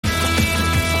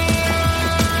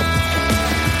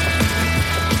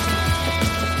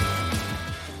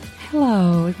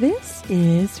This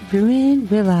is Ruin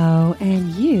Willow, and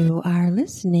you are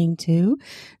listening to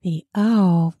the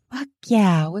Oh Fuck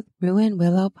Yeah with Ruin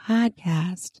Willow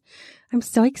podcast. I'm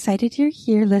so excited you're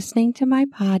here listening to my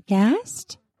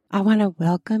podcast. I want to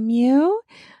welcome you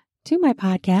to my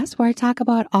podcast where I talk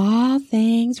about all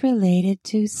things related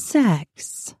to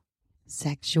sex,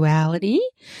 sexuality,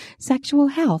 sexual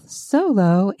health,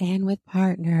 solo and with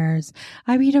partners.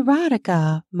 I read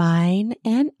erotica, mine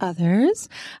and others.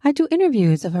 I do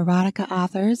interviews of erotica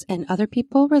authors and other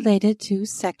people related to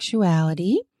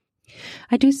sexuality.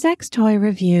 I do sex toy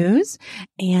reviews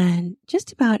and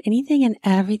just about anything and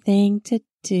everything to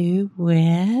do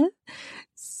with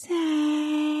sex.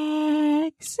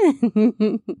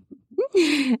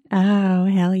 Oh,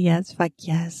 hell yes, fuck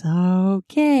yes.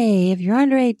 Okay, if you're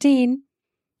under 18,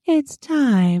 it's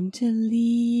time to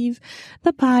leave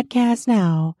the podcast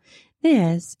now.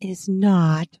 This is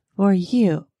not for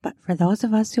you, but for those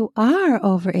of us who are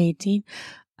over 18,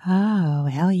 oh,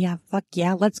 hell yeah, fuck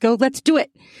yeah, let's go, let's do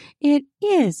it. It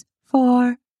is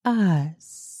for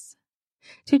us.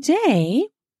 Today,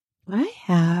 I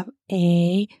have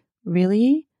a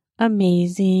really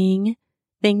amazing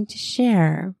thing to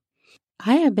share.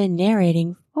 I have been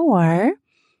narrating for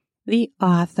the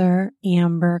author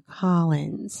Amber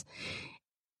Collins,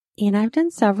 and I've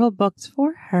done several books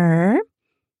for her.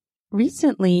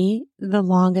 Recently, the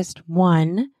longest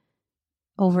one,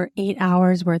 over 8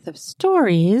 hours worth of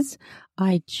stories,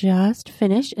 I just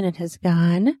finished and it has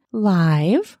gone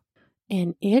live,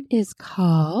 and it is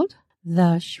called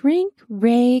The Shrink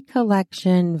Ray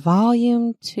Collection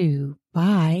Volume 2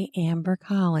 by Amber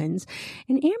Collins.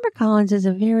 And Amber Collins is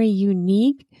a very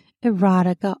unique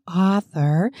erotica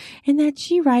author in that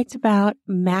she writes about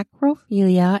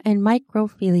macrophilia and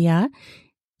microphilia,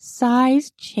 size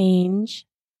change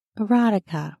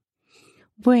erotica,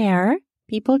 where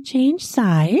people change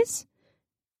size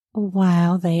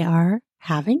while they are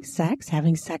having sex,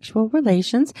 having sexual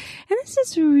relations. And this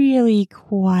is really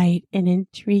quite an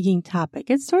intriguing topic.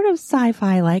 It's sort of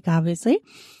sci-fi-like, obviously,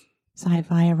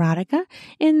 sci-fi erotica,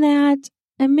 in that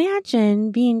imagine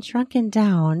being shrunken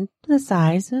down to the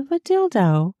size of a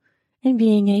dildo and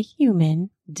being a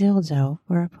human dildo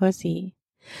for a pussy.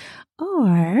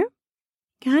 Or,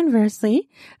 conversely,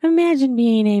 imagine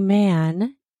being a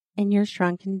man and you're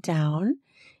shrunken down.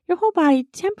 Your whole body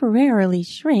temporarily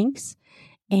shrinks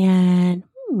and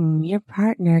your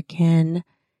partner can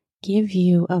give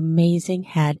you amazing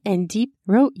head and deep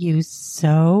throat you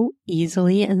so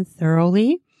easily and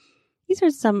thoroughly. These are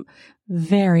some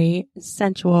very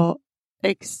sensual,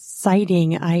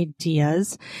 exciting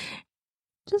ideas.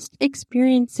 Just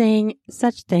experiencing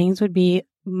such things would be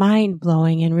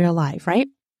mind-blowing in real life, right?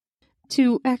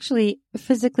 To actually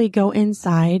physically go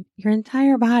inside your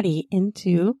entire body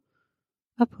into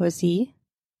a pussy,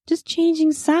 just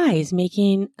changing size,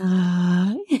 making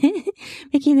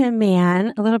making the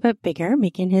man a little bit bigger,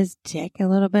 making his dick a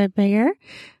little bit bigger.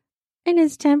 And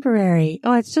it's temporary.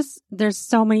 Oh, it's just, there's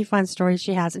so many fun stories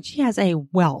she has. And she has a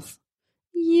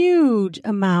huge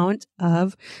amount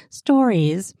of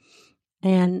stories.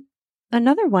 And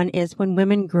another one is when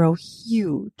women grow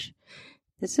huge.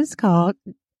 This is called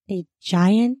a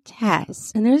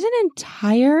giantess. And there's an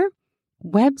entire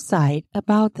website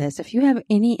about this. If you have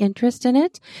any interest in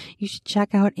it, you should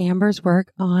check out Amber's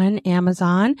work on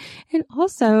Amazon. And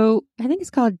also, I think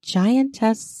it's called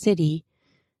Giantess City.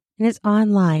 And it's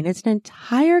online. It's an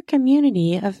entire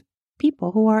community of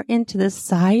people who are into this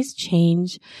size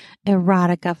change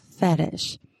erotica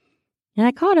fetish. And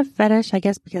I call it a fetish, I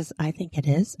guess, because I think it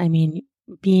is. I mean,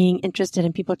 being interested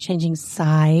in people changing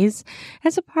size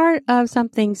as a part of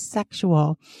something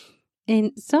sexual.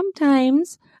 And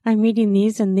sometimes I'm reading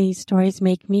these and these stories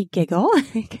make me giggle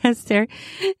because they're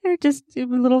just a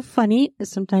little funny.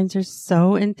 Sometimes they're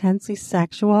so intensely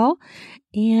sexual.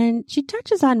 And she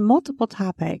touches on multiple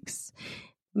topics: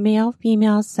 male,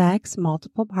 female sex,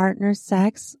 multiple partner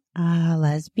sex,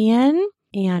 lesbian,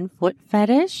 and foot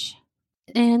fetish.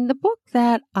 And the book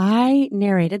that I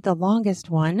narrated, the longest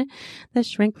one, the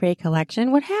Shrink Ray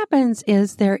Collection, what happens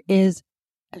is there is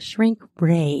a shrink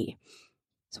ray.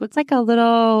 So it's like a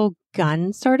little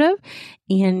gun, sort of,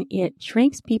 and it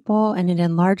shrinks people and it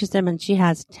enlarges them. And she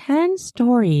has 10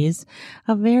 stories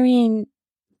of varying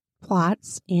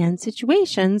plots and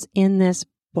situations in this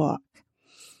book.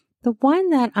 The one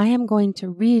that I am going to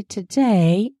read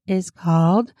today is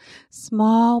called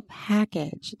Small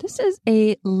Package. This is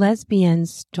a lesbian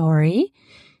story.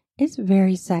 It's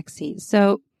very sexy.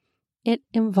 So it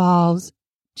involves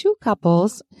two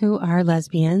couples who are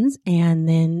lesbians and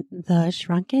then the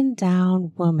shrunken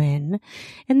down woman.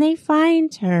 And they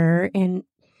find her and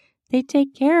they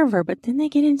take care of her, but then they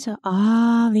get into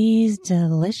all these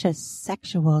delicious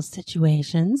sexual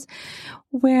situations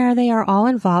where they are all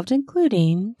involved,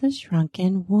 including the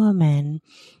shrunken woman.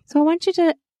 So I want you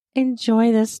to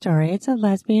enjoy this story. It's a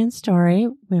lesbian story,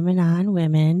 women on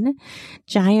women,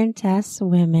 giantess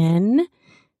women,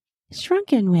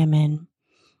 shrunken women.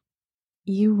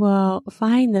 You will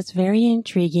find this very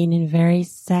intriguing and very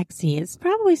sexy. It's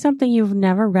probably something you've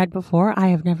never read before. I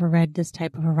have never read this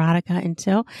type of erotica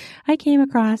until I came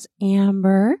across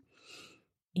Amber,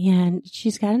 and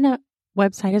she's got a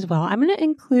website as well. I'm going to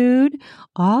include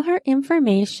all her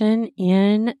information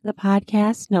in the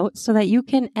podcast notes so that you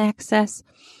can access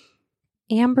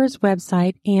Amber's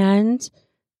website and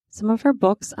some of her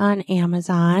books on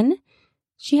Amazon.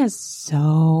 She has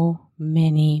so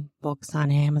many books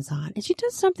on Amazon, and she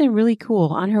does something really cool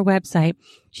on her website.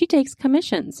 She takes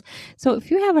commissions. So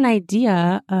if you have an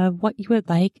idea of what you would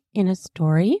like in a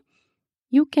story,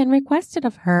 you can request it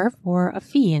of her for a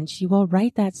fee, and she will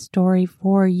write that story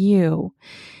for you.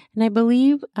 And I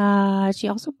believe she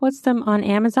also puts them on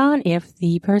Amazon if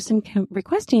the person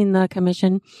requesting the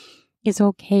commission is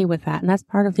okay with that. And that's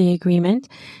part of the agreement.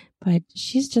 But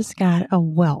she's just got a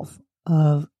wealth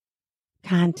of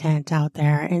content out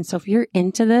there. And so if you're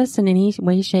into this in any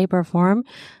way, shape, or form,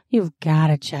 you've got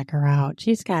to check her out.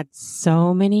 She's got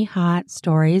so many hot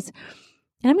stories.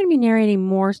 And I'm going to be narrating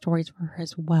more stories for her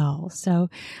as well. So,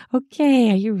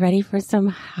 okay, are you ready for some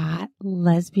hot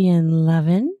lesbian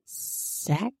lovin'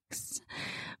 sex?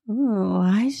 Oh,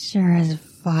 I sure as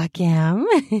fuck am.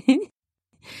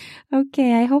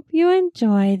 Okay, I hope you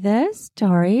enjoy this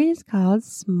story. It's called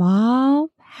Small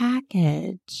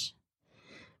Package.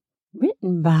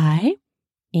 Written by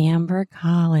Amber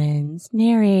Collins.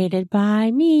 Narrated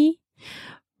by me,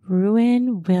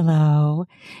 Ruin Willow.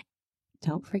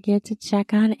 Don't forget to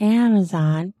check on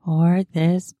Amazon for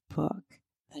this book,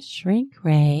 The Shrink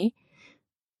Ray,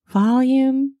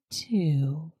 Volume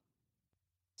 2.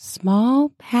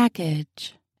 Small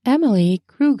Package. Emily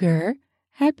Kruger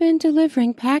had been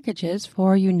delivering packages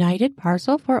for United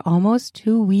Parcel for almost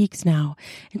 2 weeks now,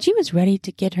 and she was ready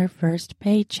to get her first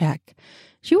paycheck.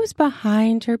 She was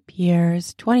behind her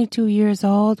peers, 22 years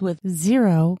old with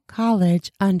 0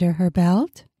 college under her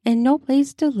belt and no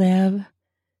place to live.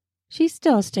 She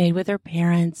still stayed with her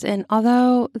parents, and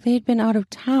although they'd been out of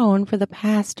town for the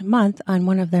past month on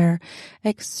one of their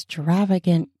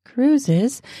extravagant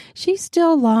cruises, she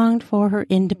still longed for her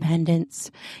independence.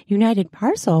 United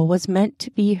Parcel was meant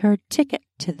to be her ticket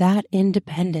to that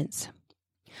independence.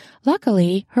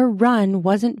 Luckily, her run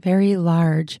wasn't very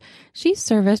large. She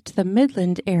serviced the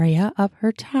Midland area of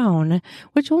her town,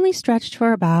 which only stretched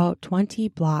for about 20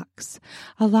 blocks.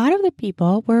 A lot of the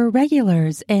people were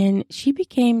regulars, and she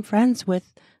became friends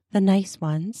with the nice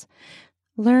ones,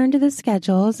 learned the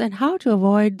schedules and how to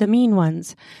avoid the mean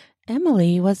ones.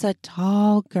 Emily was a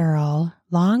tall girl,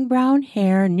 long brown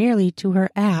hair nearly to her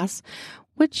ass,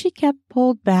 which she kept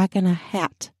pulled back in a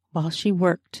hat while she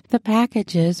worked. The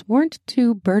packages weren't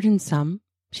too burdensome.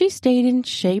 She stayed in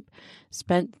shape,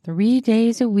 spent 3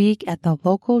 days a week at the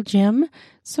local gym,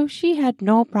 so she had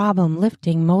no problem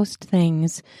lifting most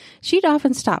things. She'd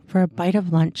often stop for a bite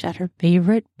of lunch at her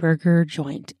favorite burger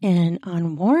joint, and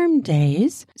on warm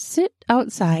days, sit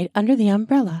outside under the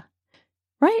umbrella.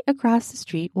 Right across the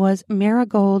street was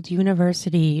Marigold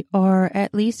University, or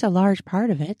at least a large part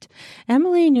of it.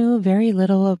 Emily knew very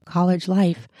little of college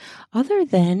life, other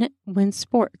than when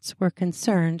sports were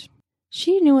concerned.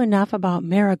 She knew enough about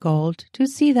Marigold to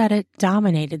see that it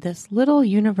dominated this little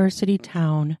university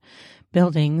town.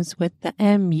 Buildings with the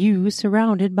MU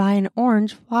surrounded by an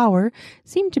orange flower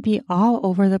seemed to be all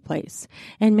over the place,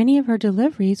 and many of her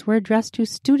deliveries were addressed to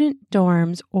student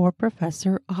dorms or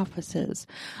professor offices.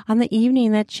 On the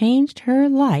evening that changed her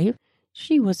life,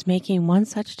 she was making one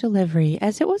such delivery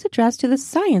as it was addressed to the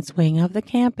science wing of the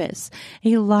campus,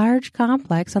 a large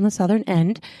complex on the southern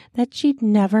end that she'd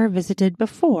never visited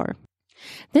before.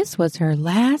 This was her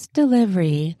last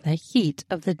delivery, the heat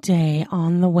of the day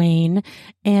on the wane,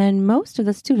 and most of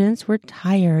the students were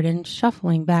tired and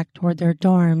shuffling back toward their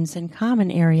dorms and common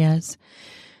areas.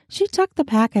 She tucked the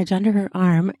package under her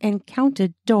arm and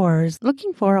counted doors,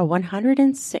 looking for a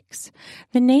 106.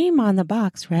 The name on the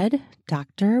box read,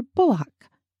 Dr. Bullock,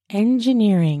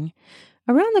 Engineering.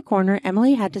 Around the corner,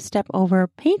 Emily had to step over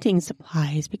painting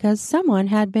supplies because someone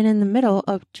had been in the middle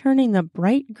of turning the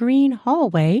bright green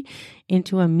hallway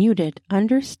into a muted,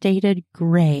 understated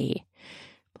gray.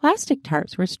 Plastic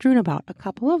tarps were strewn about, a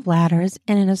couple of ladders,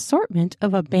 and an assortment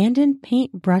of abandoned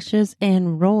paint brushes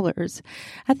and rollers.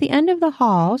 At the end of the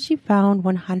hall, she found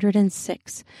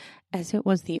 106, as it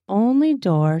was the only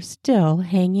door still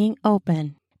hanging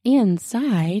open.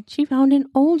 Inside, she found an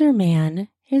older man,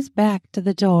 his back to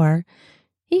the door.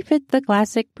 He fit the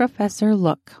classic professor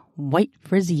look, white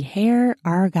frizzy hair,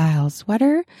 argyle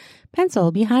sweater,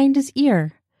 pencil behind his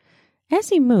ear. As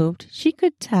he moved, she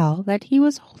could tell that he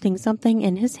was holding something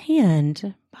in his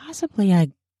hand, possibly a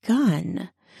gun.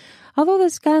 Although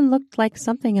this gun looked like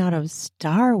something out of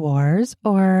Star Wars,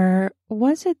 or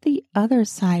was it the other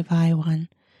sci-fi one?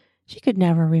 She could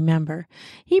never remember.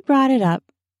 He brought it up,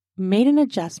 made an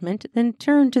adjustment, then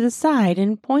turned to the side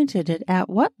and pointed it at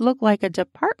what looked like a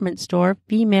department store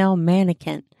female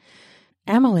mannequin.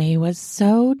 Emily was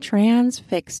so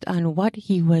transfixed on what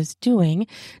he was doing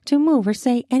to move or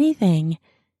say anything.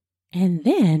 And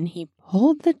then he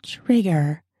pulled the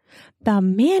trigger. The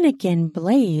mannequin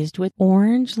blazed with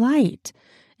orange light.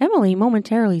 Emily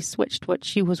momentarily switched what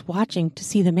she was watching to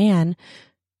see the man,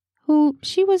 who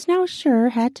she was now sure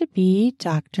had to be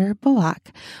Dr.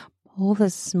 Bullock, pull the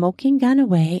smoking gun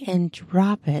away and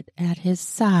drop it at his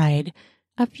side.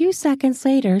 A few seconds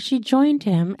later, she joined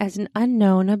him as an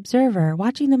unknown observer,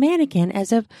 watching the mannequin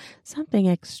as if something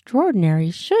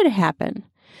extraordinary should happen.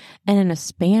 And in a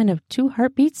span of 2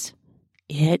 heartbeats,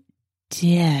 it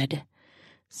did.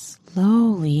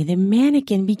 Slowly, the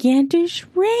mannequin began to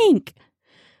shrink.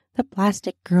 The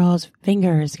plastic girl's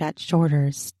fingers got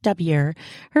shorter, stubbier.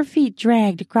 Her feet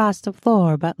dragged across the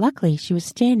floor, but luckily she was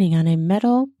standing on a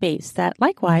metal base that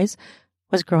likewise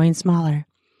was growing smaller.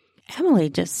 Emily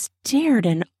just stared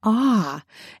in awe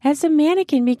as the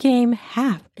mannequin became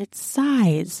half its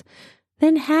size,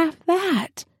 then half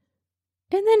that,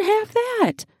 and then half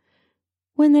that.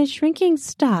 When the shrinking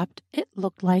stopped, it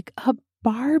looked like a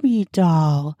Barbie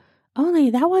doll, only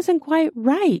that wasn't quite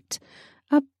right.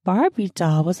 A Barbie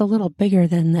doll was a little bigger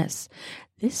than this.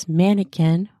 This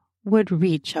mannequin would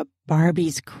reach a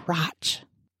Barbie's crotch.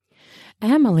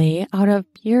 Emily, out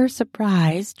of pure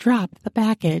surprise, dropped the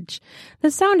package. The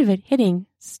sound of it hitting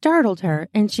startled her,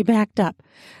 and she backed up,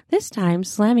 this time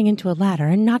slamming into a ladder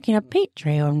and knocking a paint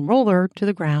tray and roller to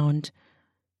the ground,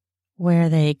 where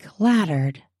they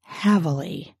clattered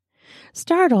heavily.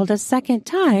 Startled a second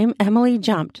time, Emily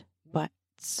jumped, but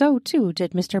so too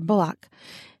did Mr. Bullock.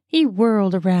 He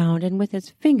whirled around and with his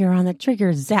finger on the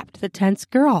trigger zapped the tense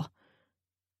girl.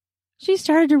 She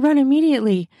started to run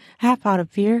immediately, half out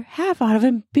of fear, half out of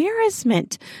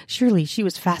embarrassment. Surely she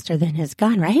was faster than his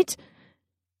gun, right?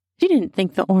 She didn't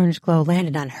think the orange glow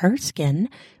landed on her skin,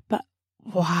 but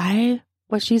why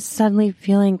was she suddenly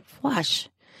feeling flush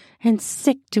and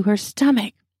sick to her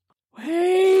stomach?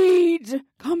 "Wait!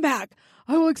 Come back!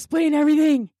 I will explain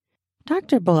everything!"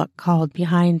 Dr. Bullock called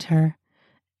behind her.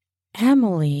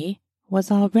 Emily was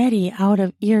already out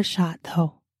of earshot,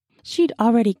 though. She'd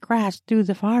already crashed through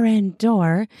the far-end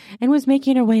door and was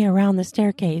making her way around the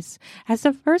staircase, as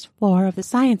the first floor of the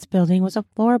science building was a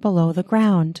floor below the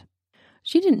ground.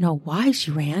 She didn't know why she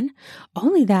ran,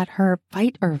 only that her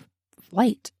fight or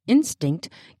flight instinct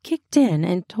kicked in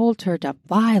and told her to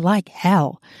fly like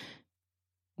hell.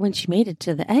 When she made it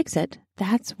to the exit,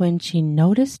 that's when she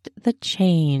noticed the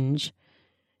change.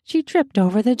 She tripped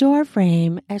over the door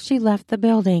frame as she left the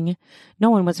building. No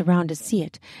one was around to see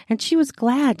it, and she was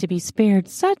glad to be spared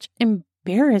such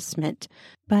embarrassment,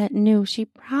 but knew she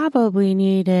probably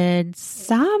needed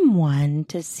someone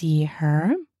to see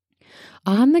her.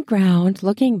 On the ground,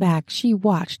 looking back, she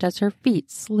watched as her feet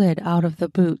slid out of the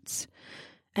boots.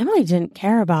 Emily didn't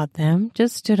care about them,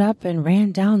 just stood up and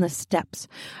ran down the steps,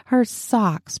 her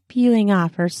socks peeling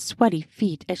off her sweaty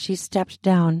feet as she stepped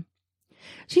down.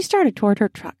 She started toward her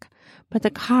truck, but the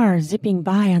car zipping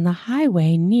by on the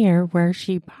highway near where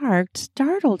she parked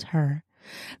startled her.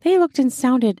 They looked and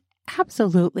sounded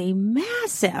absolutely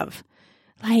massive,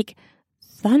 like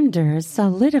thunder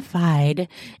solidified.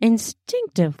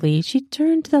 Instinctively, she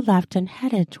turned to the left and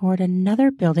headed toward another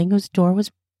building whose door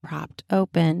was propped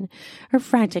open. Her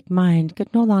frantic mind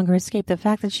could no longer escape the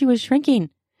fact that she was shrinking.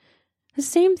 The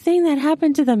same thing that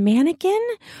happened to the mannequin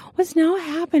was now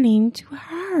happening to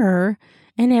her,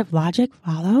 and if logic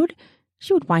followed,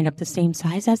 she would wind up the same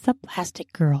size as the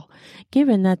plastic girl,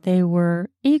 given that they were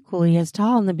equally as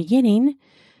tall in the beginning.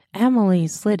 Emily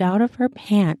slid out of her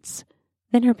pants,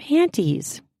 then her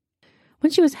panties.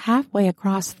 When she was halfway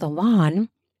across the lawn,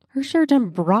 her shirt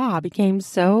and bra became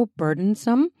so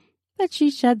burdensome that she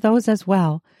shed those as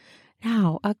well.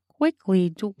 Now, a quickly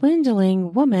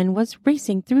dwindling woman was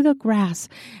racing through the grass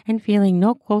and feeling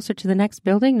no closer to the next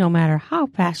building no matter how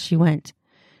fast she went.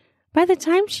 By the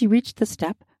time she reached the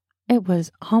step, it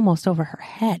was almost over her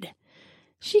head.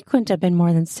 She couldn't have been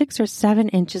more than 6 or 7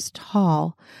 inches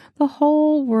tall. The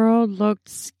whole world looked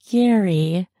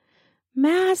scary,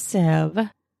 massive,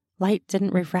 Light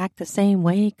didn't refract the same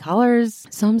way, colors,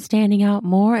 some standing out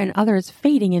more and others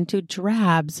fading into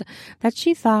drabs that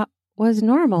she thought was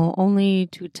normal only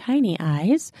to tiny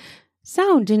eyes.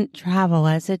 Sound didn't travel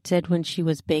as it did when she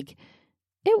was big.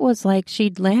 It was like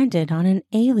she'd landed on an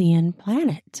alien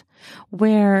planet,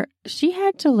 where she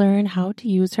had to learn how to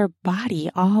use her body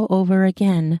all over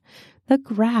again. The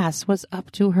grass was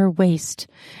up to her waist,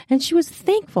 and she was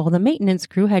thankful the maintenance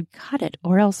crew had cut it,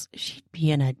 or else she'd be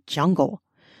in a jungle.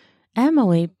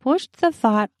 Emily pushed the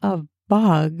thought of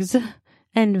bugs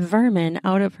and vermin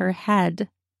out of her head.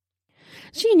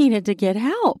 She needed to get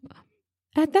help.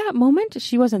 At that moment,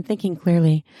 she wasn't thinking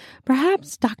clearly.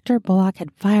 Perhaps Dr. Bullock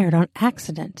had fired on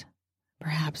accident.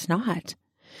 Perhaps not.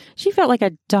 She felt like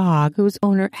a dog whose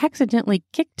owner accidentally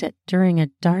kicked it during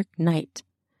a dark night.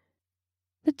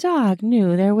 The dog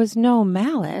knew there was no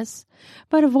malice,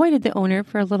 but avoided the owner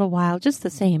for a little while just the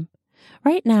same.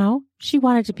 Right now, she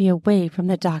wanted to be away from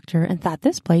the doctor and thought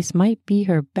this place might be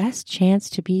her best chance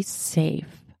to be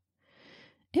safe.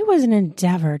 It was an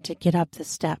endeavor to get up the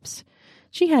steps.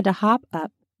 She had to hop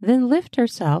up, then lift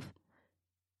herself,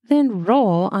 then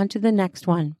roll onto the next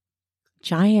one.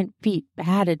 Giant feet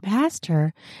batted past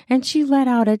her, and she let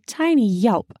out a tiny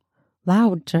yelp,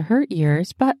 loud to her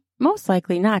ears, but most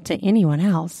likely not to anyone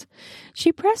else.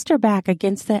 She pressed her back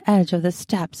against the edge of the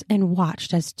steps and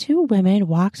watched as two women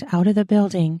walked out of the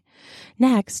building.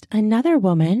 Next, another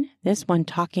woman, this one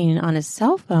talking on a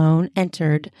cell phone,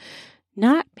 entered,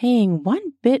 not paying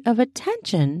one bit of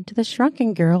attention to the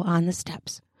shrunken girl on the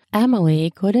steps.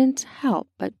 Emily couldn't help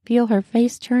but feel her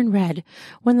face turn red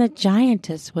when the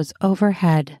giantess was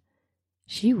overhead.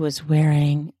 She was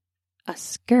wearing a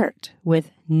skirt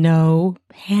with no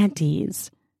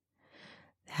panties.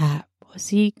 That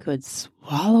pussy could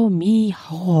swallow me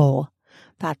whole,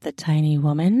 thought the tiny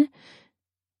woman.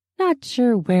 Not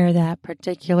sure where that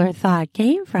particular thought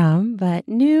came from, but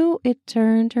knew it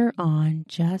turned her on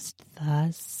just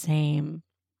the same.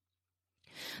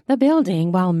 The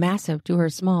building, while massive to her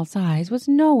small size, was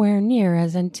nowhere near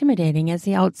as intimidating as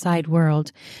the outside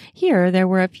world. Here, there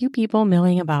were a few people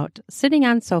milling about, sitting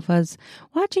on sofas,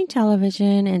 watching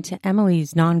television, and to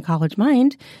Emily's non-college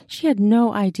mind, she had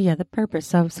no idea the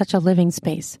purpose of such a living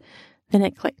space. Then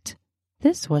it clicked.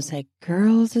 This was a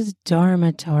girls'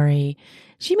 dormitory.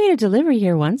 She made a delivery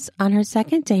here once on her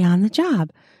second day on the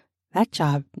job. That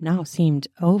job now seemed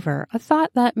over, a thought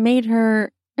that made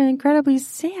her incredibly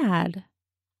sad.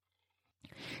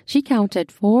 She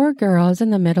counted 4 girls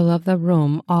in the middle of the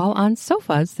room, all on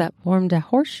sofas that formed a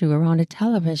horseshoe around a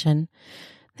television.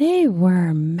 They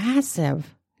were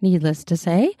massive, needless to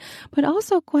say, but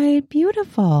also quite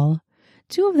beautiful.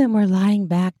 2 of them were lying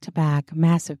back to back,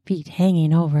 massive feet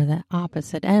hanging over the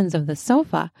opposite ends of the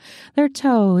sofa, their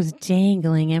toes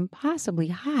dangling impossibly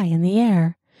high in the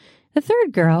air. The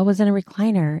 3rd girl was in a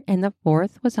recliner, and the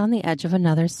 4th was on the edge of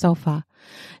another sofa.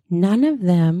 None of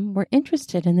them were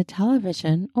interested in the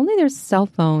television, only their cell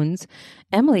phones.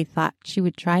 Emily thought she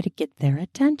would try to get their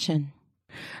attention.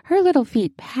 Her little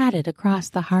feet padded across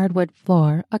the hardwood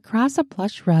floor, across a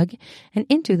plush rug, and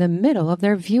into the middle of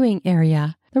their viewing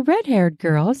area. The red-haired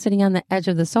girl sitting on the edge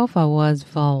of the sofa was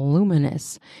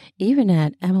voluminous, even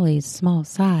at Emily's small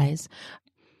size.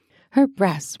 Her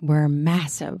breasts were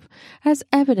massive, as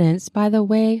evidenced by the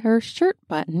way her shirt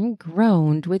button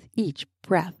groaned with each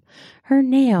breath. Her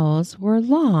nails were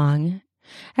long.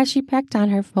 As she pecked on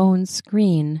her phone's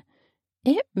screen,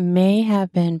 it may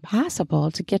have been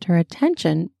possible to get her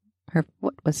attention. Her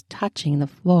foot was touching the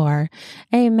floor,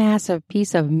 a massive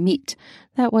piece of meat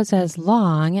that was as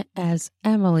long as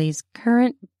Emily's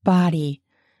current body.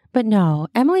 But no,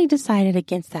 Emily decided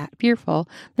against that, fearful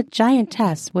the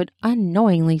giantess would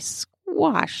unknowingly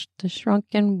squash the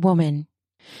shrunken woman.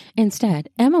 Instead,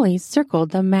 Emily circled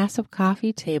the massive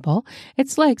coffee table,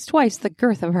 its legs twice the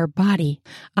girth of her body.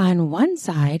 On one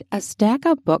side, a stack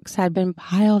of books had been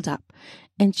piled up,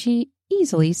 and she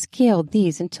easily scaled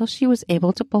these until she was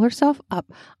able to pull herself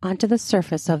up onto the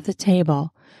surface of the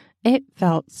table. It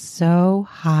felt so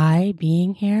high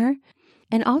being here,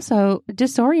 and also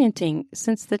disorienting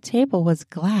since the table was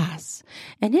glass,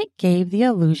 and it gave the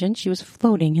illusion she was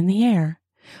floating in the air.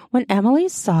 When Emily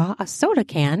saw a soda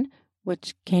can,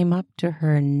 which came up to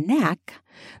her neck,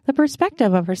 the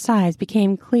perspective of her size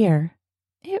became clear.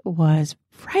 It was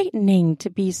frightening to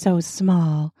be so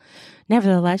small.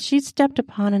 Nevertheless, she stepped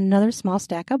upon another small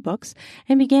stack of books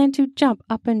and began to jump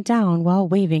up and down while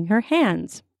waving her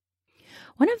hands.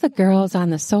 One of the girls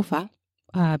on the sofa,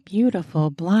 a beautiful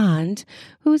blonde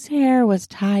whose hair was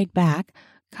tied back,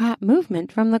 caught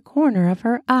movement from the corner of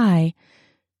her eye.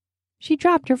 She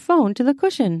dropped her phone to the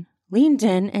cushion, leaned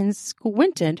in and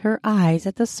squinted her eyes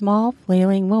at the small,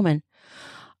 flailing woman.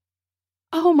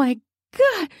 "Oh, my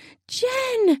God!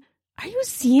 Jen! Are you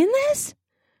seeing this?"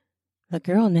 The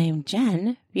girl named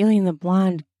Jen, feeling the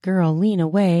blonde girl lean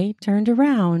away, turned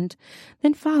around,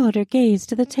 then followed her gaze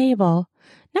to the table.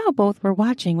 Now both were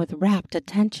watching with rapt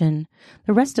attention.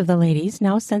 The rest of the ladies,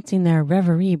 now sensing their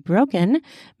reverie broken,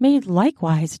 made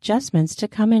likewise adjustments to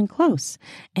come in close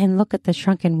and look at the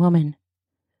shrunken woman.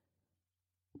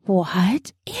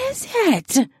 "What is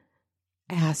it?"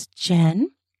 asked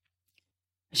Jen.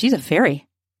 "She's a fairy,"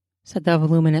 said the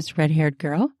voluminous red-haired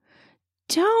girl.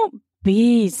 "Don't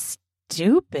be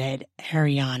stupid,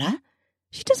 Ariana.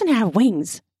 She doesn't have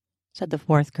wings," said the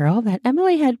fourth girl that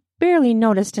Emily had barely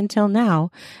noticed until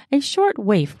now, a short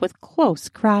waif with close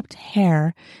cropped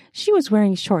hair. She was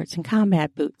wearing shorts and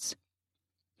combat boots.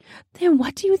 "Then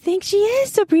what do you think she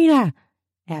is, Sabrina?"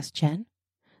 asked Jen.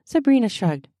 Sabrina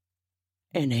shrugged.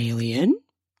 "An alien?"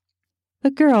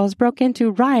 The girls broke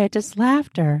into riotous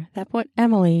laughter that put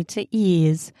Emily to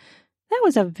ease. That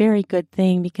was a very good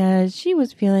thing because she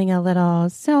was feeling a little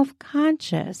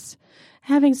self-conscious,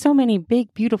 having so many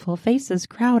big, beautiful faces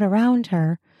crowd around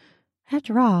her.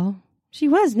 After all, she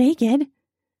was naked.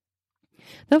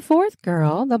 The fourth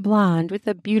girl, the blonde with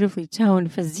the beautifully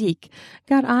toned physique,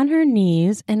 got on her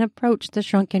knees and approached the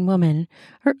shrunken woman.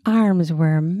 Her arms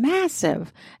were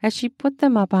massive as she put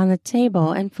them up on the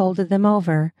table and folded them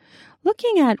over.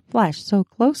 Looking at flesh so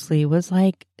closely was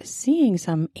like seeing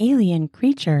some alien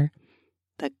creature.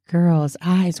 The girl's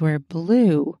eyes were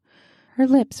blue, her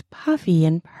lips puffy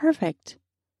and perfect.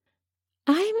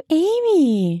 "I'm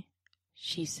Amy,"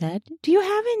 she said. "Do you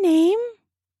have a name?"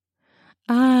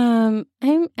 I'm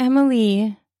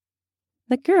Emily."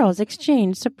 The girls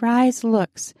exchanged surprised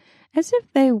looks, as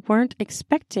if they weren't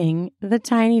expecting the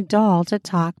tiny doll to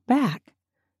talk back.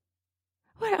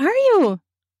 "What are you?"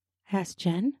 asked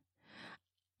Jen.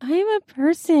 "I'm a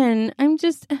person.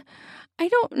 I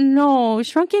don't know,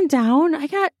 shrunken down. I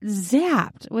got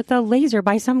zapped with a laser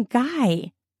by some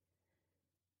guy."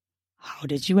 "How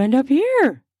did you end up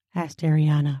here?" asked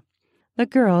Ariana. The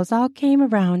girls all came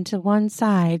around to one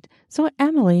side so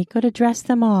Emily could address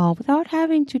them all without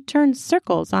having to turn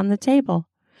circles on the table.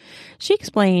 She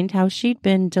explained how she'd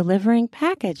been delivering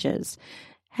packages,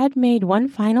 had made one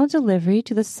final delivery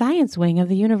to the science wing of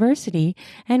the university,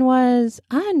 and was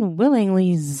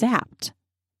unwillingly zapped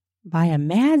by a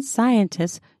mad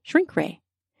scientist shrink ray.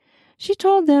 She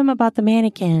told them about the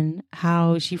mannequin,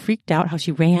 how she freaked out, how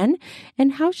she ran,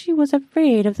 and how she was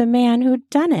afraid of the man who'd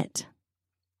done it.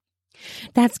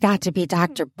 "That's got to be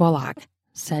Dr. Bullock,"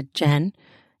 said Jen.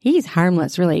 "He's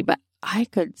harmless, really, but I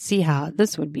could see how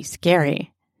this would be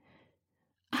scary."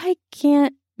 "I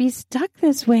can't be stuck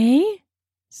this way,"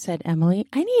 said Emily.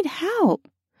 "I need help."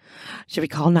 "Should we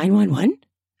call 911?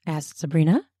 asked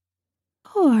Sabrina.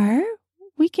 "Or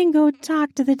we can go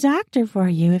talk to the doctor for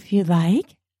you if you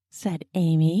like," said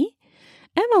Amy.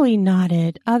 Emily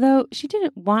nodded, although she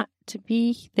didn't want to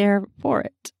be there for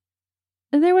it.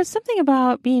 There was something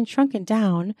about being shrunken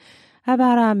down,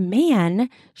 about a man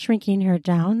shrinking her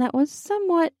down, that was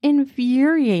somewhat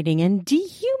infuriating and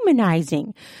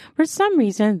dehumanizing. For some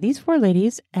reason, these four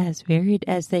ladies, as varied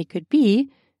as they could be,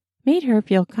 made her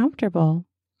feel comfortable.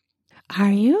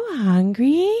 "Are you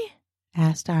hungry?"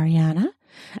 asked Ariana.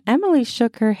 Emily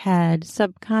shook her head,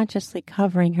 subconsciously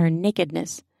covering her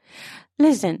nakedness.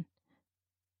 "Listen,"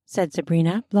 said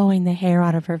Sabrina, blowing the hair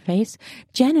out of her face.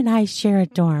 "Jen and I share a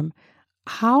dorm.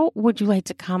 How would you like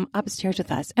to come upstairs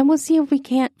with us, and we'll see if we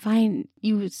can't find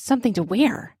you something to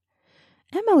wear?"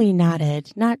 Emily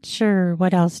nodded, not sure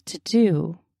what else to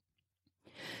do.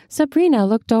 Sabrina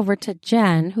looked over to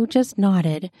Jen, who just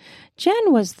nodded.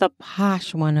 Jen was the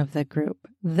posh one of the group.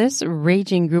 This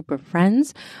raging group of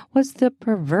friends was the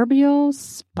proverbial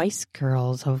Spice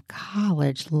Girls of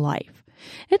college life.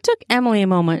 It took Emily a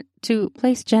moment to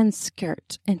place Jen's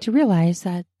skirt and to realize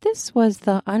that this was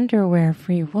the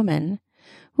underwear-free woman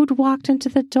who'd walked into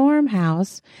the dorm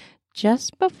house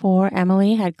just before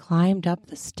Emily had climbed up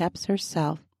the steps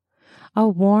herself. A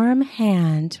warm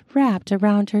hand wrapped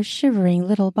around her shivering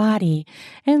little body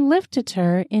and lifted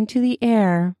her into the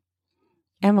air.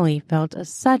 Emily felt a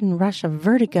sudden rush of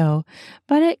vertigo,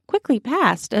 but it quickly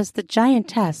passed as the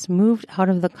giantess moved out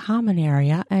of the common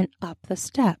area and up the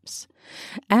steps.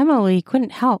 Emily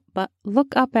couldn't help but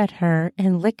look up at her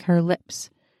and lick her lips.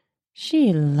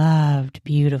 She loved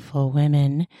beautiful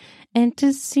women, and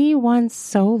to see one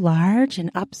so large and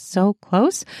up so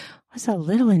close was a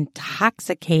little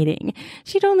intoxicating.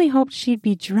 She'd only hoped she'd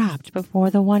be dropped before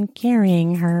the one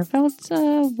carrying her felt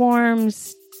a warm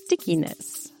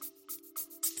stickiness.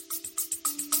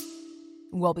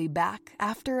 We'll be back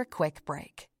after a quick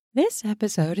break. This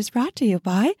episode is brought to you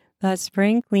by the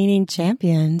spring cleaning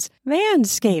champions,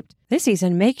 Manscaped. This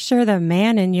season, make sure the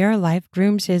man in your life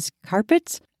grooms his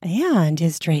carpets and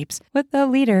his drapes with the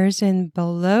leaders in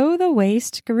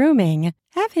below-the-waist grooming.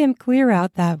 Have him clear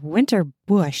out that winter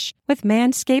bush with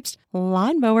Manscaped's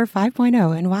Lawnmower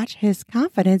 5.0 and watch his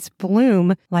confidence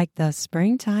bloom like the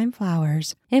springtime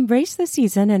flowers. Embrace the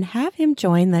season and have him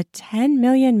join the 10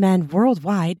 million men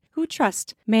worldwide who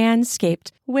trust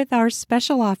Manscaped with our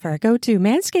special offer. Go to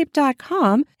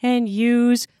manscaped.com and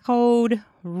use code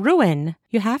RUIN.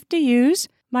 You have to use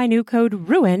my new code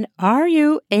RUIN,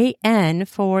 RUAN,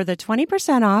 for the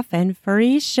 20% off and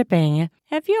free shipping.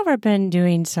 Have you ever been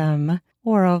doing some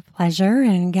oral pleasure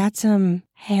and got some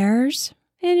hairs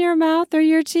in your mouth or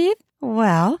your teeth?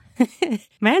 Well,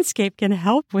 Manscaped can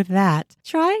help with that.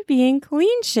 Try being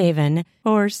clean-shaven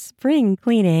for spring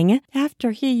cleaning. After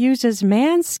he uses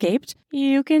Manscaped,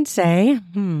 you can say,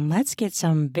 let's get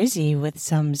some busy with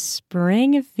some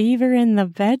spring fever in the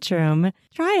bedroom.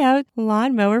 Try out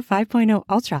Lawnmower 5.0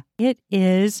 Ultra. It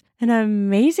is an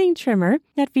amazing trimmer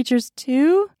that features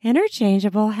 2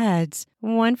 interchangeable heads,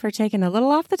 one for taking a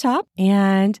little off the top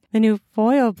and the new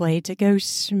foil blade to go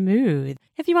smooth.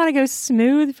 If you want to go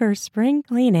smooth for spring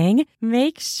cleaning,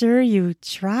 make sure you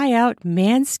try out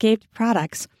Manscaped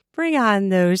products. Bring on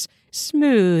those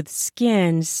smooth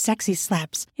skin, sexy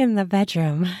slaps in the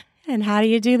bedroom. And how do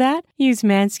you do that? Use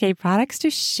Manscaped products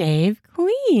to shave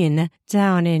clean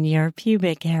down in your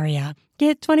pubic area.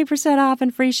 Get 20% off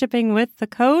and free shipping with the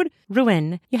code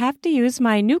RUIN. You have to use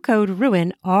my new code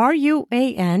RUIN,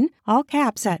 RUAN, all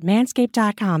caps at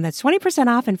manscaped.com. That's 20%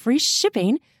 off and free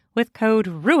shipping with code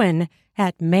RUIN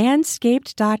at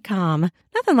manscaped.com.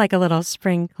 Nothing like a little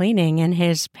spring cleaning in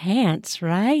his pants,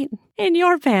 right? In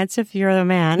your pants if you're the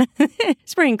man.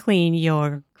 Spring clean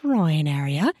your groin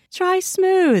area. Try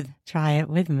smooth. Try it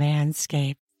with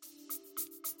Manscaped.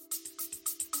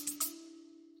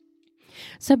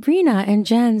 Sabrina and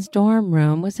Jen's dorm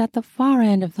room was at the far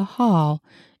end of the hall.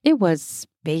 It was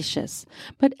spacious,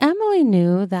 but Emily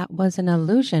knew that was an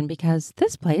illusion because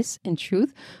this place, in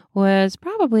truth, was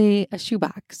probably a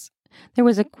shoebox. There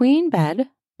was a queen bed,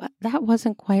 but that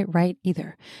wasn't quite right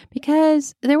either,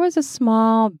 because there was a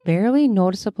small, barely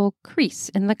noticeable crease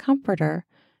in the comforter.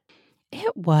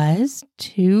 It was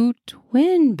 2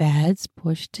 twin beds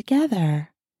pushed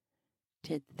together.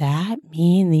 Did that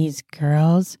mean these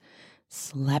girls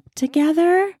slept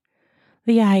together?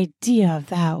 The idea of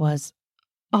that was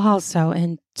also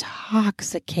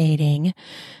intoxicating.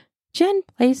 Jen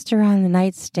placed her on the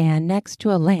nightstand next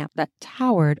to a lamp that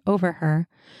towered over her.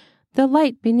 The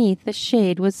light beneath the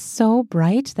shade was so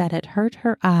bright that it hurt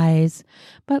her eyes,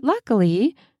 but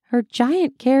luckily, her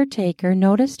giant caretaker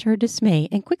noticed her dismay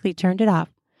and quickly turned it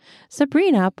off.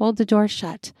 Sabrina pulled the door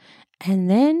shut, and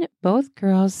then both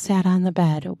girls sat on the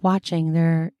bed watching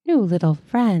their new little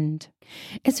friend.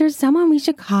 "Is there someone we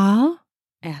should call?"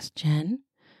 asked Jen.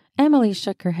 Emily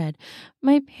shook her head.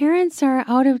 "My parents are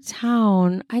out of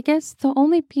town. I guess the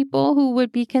only people who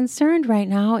would be concerned right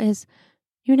now is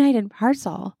United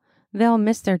Parcel. They'll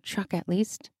miss their truck at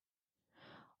least."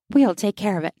 "We'll take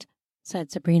care of it,"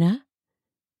 said Sabrina.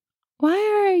 "Why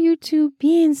are you two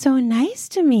being so nice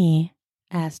to me?"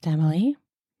 asked Emily.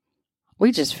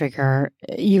 "We just figure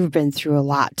you've been through a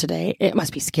lot today. It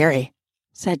must be scary,"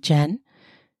 said Jen.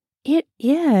 "It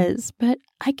is, but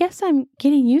I guess I'm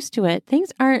getting used to it.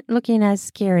 Things aren't looking as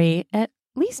scary, at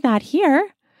least not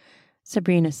here,"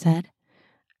 Sabrina said.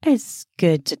 "It's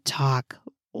good to talk.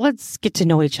 Let's get to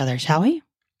know each other, shall we?"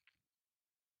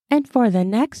 And for the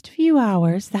next few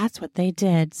hours, that's what they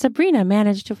did. Sabrina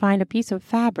managed to find a piece of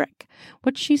fabric,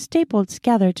 which she stapled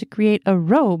together to create a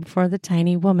robe for the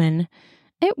tiny woman.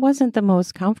 It wasn't the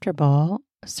most comfortable,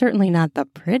 certainly not the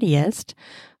prettiest,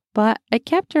 but it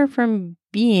kept her from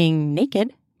being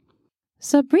naked.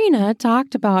 Sabrina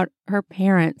talked about her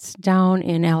parents down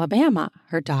in Alabama,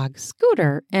 her dog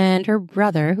Scooter, and her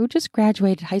brother who just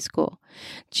graduated high school.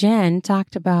 Jen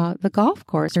talked about the golf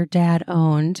course her dad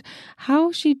owned,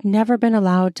 how she'd never been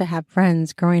allowed to have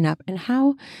friends growing up, and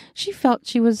how she felt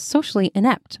she was socially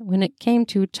inept when it came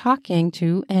to talking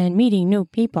to and meeting new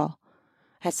people.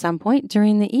 At some point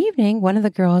during the evening, one of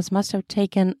the girls must have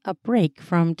taken a break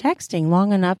from texting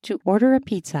long enough to order a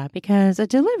pizza because a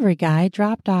delivery guy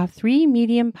dropped off 3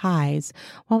 medium pies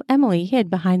while Emily hid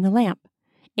behind the lamp.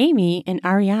 Amy and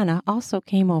Ariana also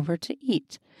came over to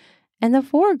eat, and the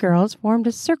 4 girls formed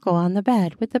a circle on the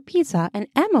bed with the pizza and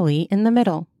Emily in the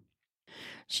middle.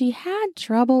 She had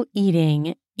trouble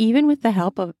eating, even with the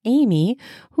help of Amy,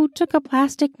 who took a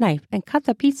plastic knife and cut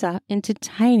the pizza into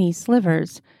tiny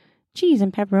slivers. Cheese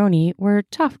and pepperoni were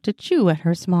tough to chew at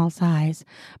her small size,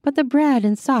 but the bread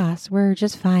and sauce were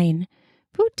just fine.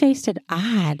 Food tasted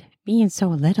odd, being so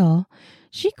little.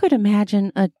 She could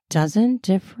imagine a dozen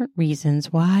different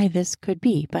reasons why this could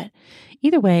be, but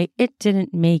either way, it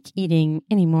didn't make eating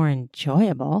any more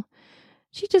enjoyable.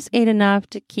 She just ate enough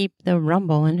to keep the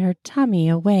rumble in her tummy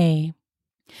away.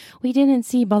 "We didn't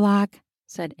see Balak,"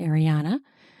 said Ariana.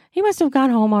 "He must have gone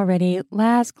home already.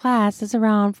 Last class is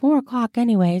around 4 o'clock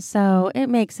anyway, so it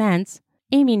makes sense."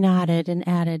 Amy nodded and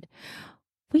added,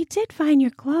 "We did find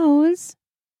your clothes.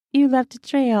 You left a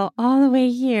trail all the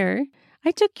way here.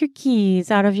 I took your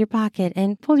keys out of your pocket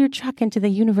and pulled your truck into the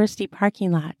university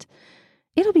parking lot.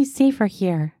 It'll be safer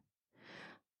here."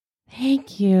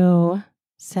 "Thank you,"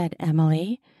 said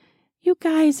Emily. "You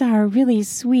guys are really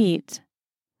sweet."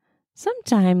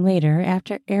 Sometime later,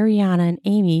 after Ariana and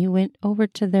Amy went over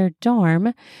to their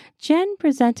dorm, Jen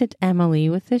presented Emily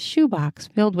with a shoebox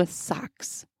filled with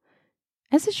socks.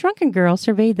 As the shrunken girl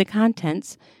surveyed the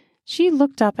contents, she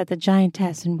looked up at the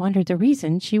giantess and wondered the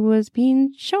reason she was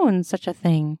being shown such a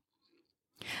thing.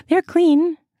 "They're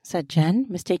clean," said Jen,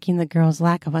 mistaking the girl's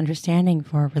lack of understanding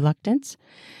for reluctance.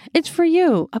 "It's for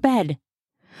you, a bed."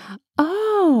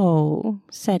 "Oh,"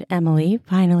 said Emily,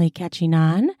 finally catching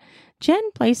on.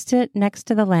 Jen placed it next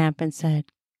to the lamp and said,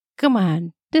 "Come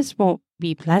on, this won't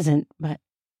be pleasant, but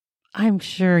I'm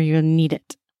sure you'll need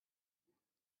it."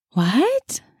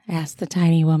 "What?" asked the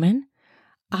tiny woman.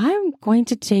 "I'm going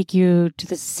to take you to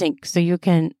the sink so you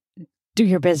can do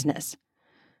your business."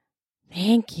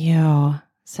 "Thank you,"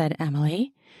 said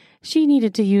Emily. She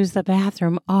needed to use the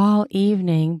bathroom all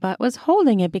evening, but was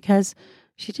holding it because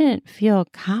she didn't feel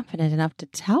confident enough to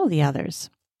tell the others.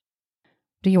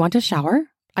 "Do you want a shower?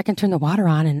 I can turn the water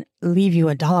on and leave you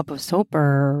a dollop of soap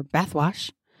or bath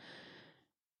wash."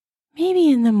 "Maybe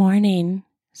in the morning,"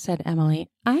 said Emily.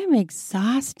 "I'm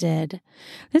exhausted.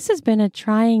 This has been a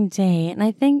trying day, and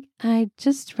I think I'd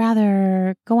just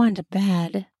rather go on to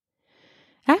bed."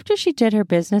 After she did her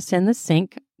business in the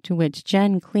sink, to which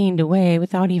Jen cleaned away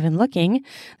without even looking,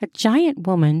 the giant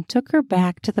woman took her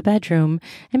back to the bedroom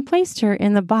and placed her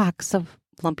in the box of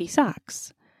lumpy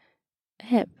socks.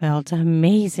 It felt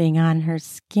amazing on her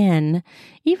skin.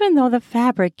 Even though the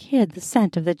fabric hid the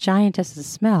scent of the giantess's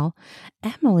smell,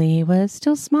 Emily was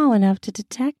still small enough to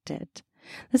detect it.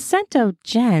 The scent of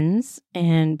Jen's,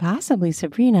 and possibly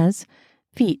Sabrina's,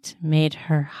 feet made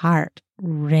her heart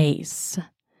race.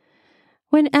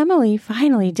 When Emily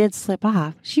finally did slip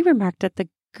off, she remarked that the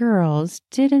girls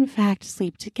did in fact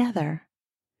sleep together.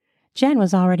 Jen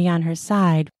was already on her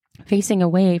side, facing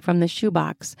away from the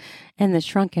shoebox and the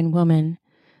shrunken woman.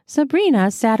 Sabrina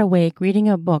sat awake reading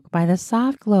a book by the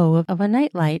soft glow of a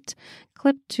nightlight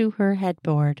clipped to her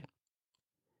headboard.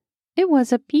 It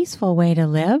was a peaceful way to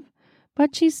live,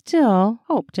 but she still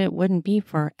hoped it wouldn't be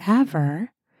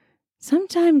forever.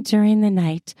 Sometime during the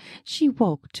night, she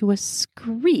woke to a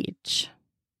screech.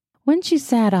 When she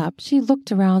sat up, she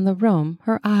looked around the room,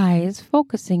 her eyes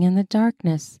focusing in the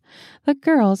darkness. The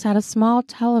girls had a small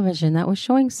television that was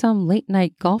showing some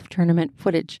late-night golf tournament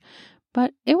footage,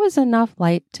 but it was enough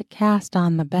light to cast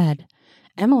on the bed.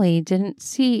 Emily didn't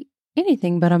see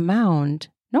anything but a mound.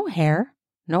 No hair,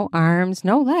 no arms,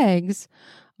 no legs,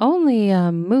 only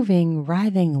a moving,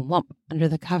 writhing lump under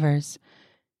the covers.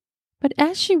 But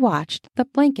as she watched, the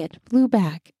blanket flew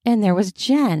back, and there was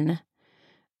Jen.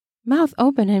 Mouth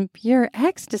open in pure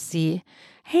ecstasy,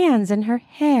 hands in her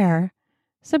hair.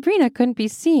 Sabrina couldn't be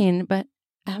seen, but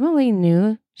Emily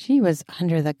knew she was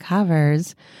under the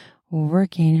covers,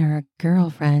 working her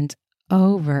girlfriend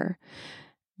over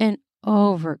and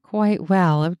over quite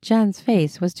well if Jen's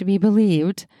face was to be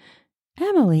believed.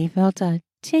 Emily felt a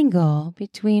tingle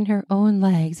between her own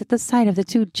legs at the sight of the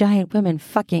two giant women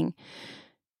fucking.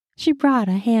 She brought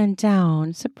a hand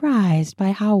down, surprised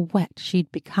by how wet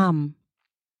she'd become.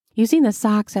 Using the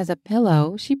socks as a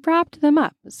pillow, she propped them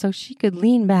up so she could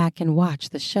lean back and watch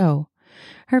the show.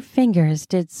 Her fingers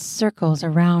did circles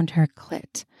around her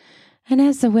clit, and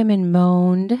as the women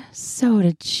moaned, so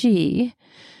did she.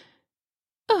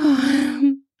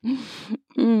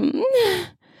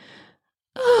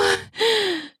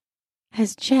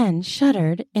 As Jen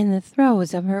shuddered in the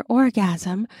throes of her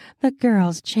orgasm, the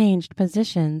girls changed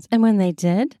positions, and when they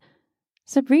did,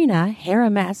 Sabrina, hair a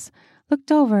mess,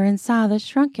 looked over and saw the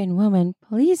shrunken woman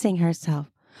pleasing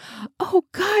herself. "Oh,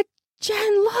 God,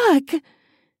 Jen, look!"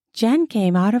 Jen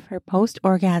came out of her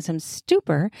post-orgasm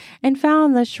stupor and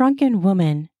found the shrunken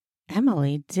woman.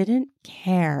 Emily didn't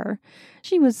care.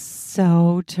 She was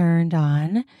so turned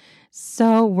on,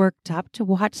 so worked up to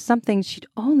watch something she'd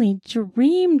only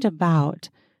dreamed about.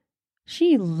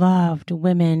 She loved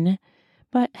women,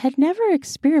 but had never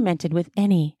experimented with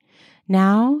any.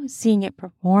 Now, seeing it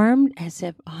performed as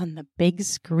if on the big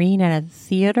screen at a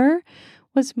theater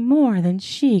was more than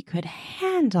she could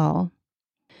handle.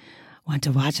 "Want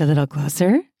to watch a little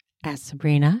closer?" asked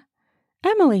Sabrina.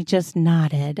 Emily just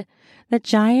nodded. The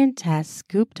giantess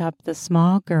scooped up the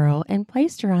small girl and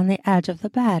placed her on the edge of the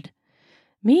bed.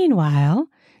 Meanwhile,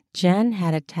 Jen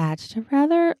had attached a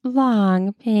rather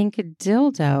long pink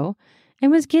dildo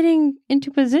and was getting into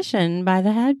position by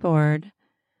the headboard.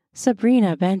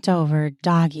 Sabrina bent over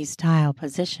doggy-style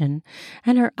position,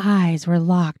 and her eyes were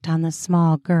locked on the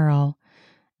small girl.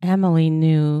 Emily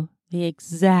knew the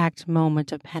exact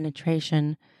moment of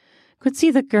penetration, could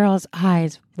see the girl's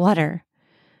eyes flutter,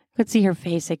 could see her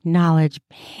face acknowledge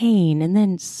pain and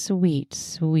then sweet,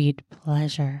 sweet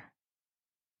pleasure.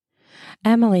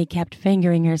 Emily kept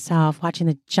fingering herself, watching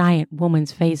the giant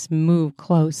woman's face move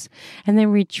close and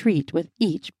then retreat with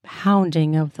each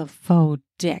pounding of the faux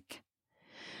dick.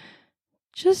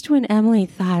 Just when Emily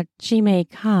thought she may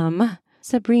come,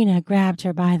 Sabrina grabbed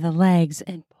her by the legs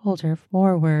and pulled her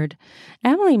forward.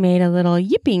 Emily made a little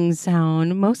yipping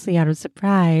sound, mostly out of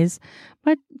surprise,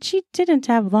 but she didn't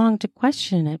have long to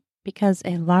question it because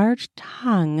a large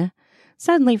tongue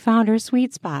suddenly found her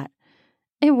sweet spot.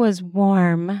 It was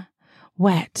warm,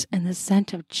 wet, and the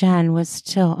scent of Jen was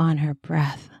still on her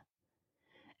breath.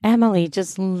 Emily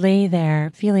just lay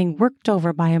there, feeling worked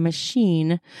over by a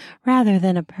machine rather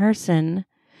than a person.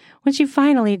 When she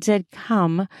finally did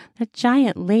come, the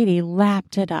giant lady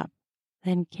lapped it up,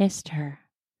 then kissed her.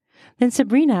 Then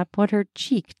Sabrina put her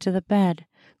cheek to the bed,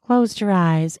 closed her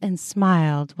eyes, and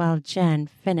smiled while Jen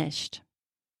finished.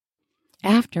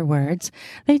 Afterwards,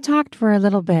 they talked for a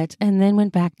little bit and then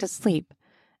went back to sleep.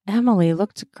 Emily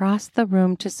looked across the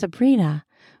room to Sabrina,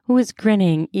 who was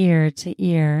grinning ear to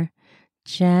ear.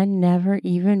 Jen never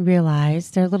even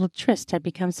realized their little tryst had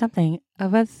become something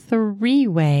of a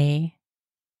three-way.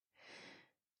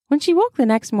 When she woke the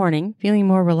next morning, feeling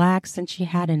more relaxed than she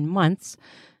had in months,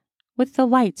 with the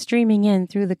light streaming in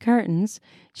through the curtains,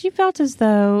 she felt as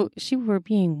though she were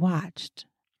being watched.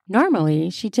 Normally,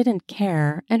 she didn't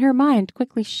care, and her mind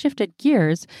quickly shifted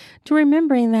gears to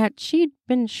remembering that she'd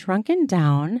been shrunken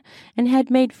down and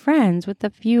had made friends with a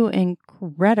few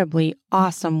incredibly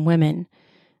awesome women.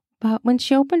 But when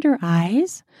she opened her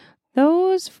eyes,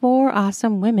 those 4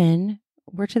 awesome women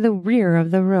were to the rear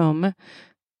of the room,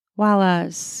 while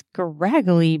a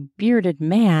scraggly bearded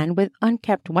man with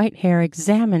unkempt white hair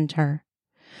examined her.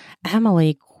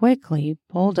 Emily quickly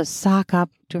pulled a sock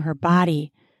up to her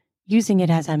body, using it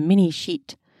as a mini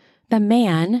sheet. The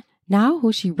man, now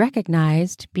who she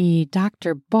recognized to be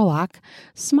Dr. Bullock,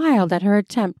 smiled at her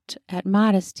attempt at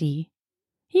modesty.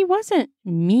 He wasn't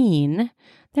mean.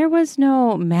 There was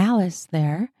no malice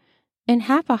there. In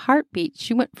half a heartbeat,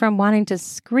 she went from wanting to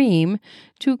scream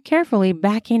to carefully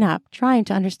backing up, trying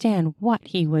to understand what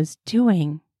he was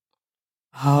doing.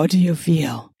 "How do you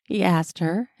feel?" he asked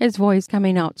her, his voice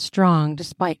coming out strong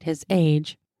despite his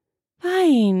age.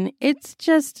 "Fine. It's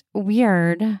just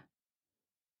weird."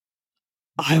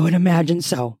 "I would imagine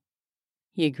so,"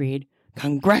 he agreed.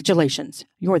 "Congratulations.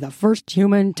 You're the first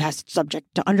human test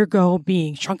subject to undergo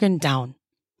being shrunken down."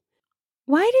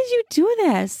 "Why did you do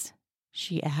this?"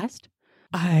 she asked.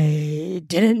 "I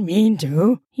didn't mean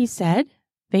to," he said,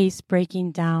 face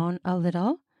breaking down a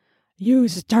little. "You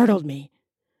startled me.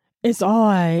 It's all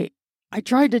I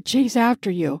tried to chase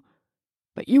after you,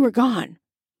 but you were gone.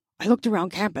 I looked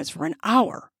around campus for an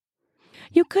hour."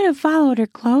 "You could have followed her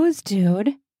clothes,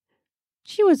 dude."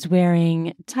 She was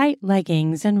wearing tight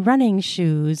leggings and running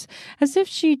shoes, as if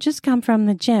she'd just come from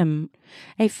the gym.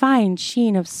 A fine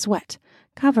sheen of sweat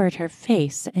covered her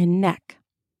face and neck.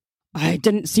 "I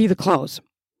didn't see the clothes.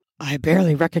 I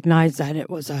barely recognized that it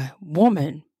was a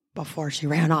woman before she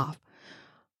ran off.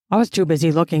 I was too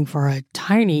busy looking for a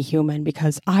tiny human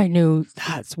because I knew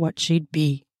that's what she'd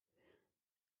be."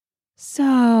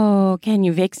 "So, can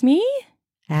you fix me?"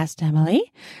 asked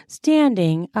Emily,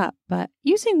 standing up but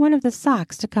using one of the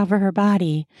socks to cover her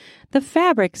body. The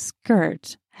fabric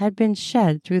skirt had been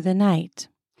shed through the night.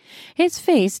 His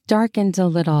face darkened a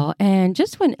little, and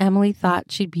just when Emily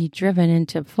thought she'd be driven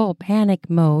into full panic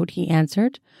mode, he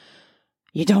answered,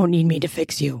 "You don't need me to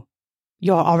fix you.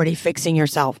 You're already fixing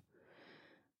yourself."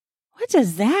 "What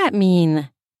does that mean?"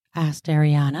 asked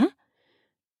Ariana.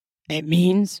 "It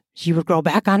means she would grow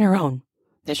back on her own.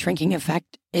 The shrinking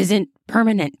effect isn't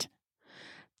permanent."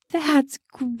 "That's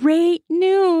great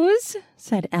news,"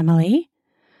 said Emily.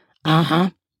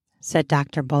 "Uh-huh," said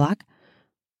Dr. Bullock.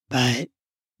 "But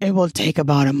it will take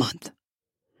about a month."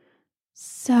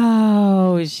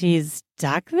 "So she's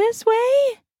stuck this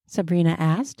way?" Sabrina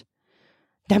asked.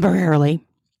 "Temporarily.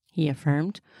 he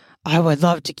affirmed. I would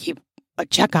love to keep a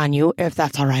check on you if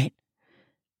that's all right.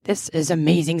 This is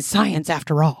amazing science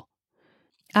after all.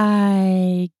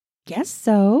 I guess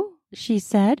so, she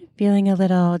said, feeling a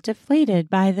little deflated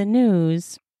by the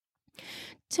news.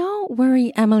 Don't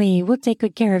worry, Emily. We'll take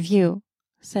good care of you,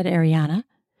 said Ariana.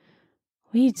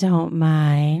 We don't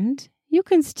mind. You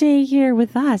can stay here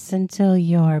with us until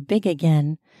you're big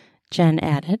again, Jen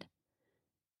added.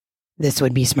 This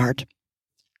would be smart,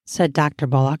 said Dr.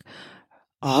 Bullock.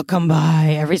 I'll come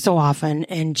by every so often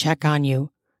and check on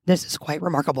you. This is quite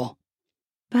remarkable.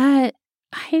 But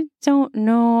I don't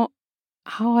know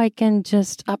how I can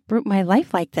just uproot my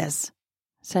life like this,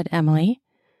 said Emily.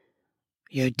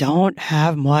 You don't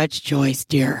have much choice,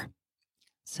 dear,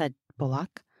 said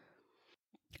Bullock.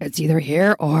 It's either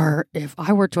here or, if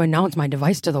I were to announce my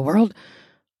device to the world,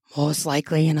 most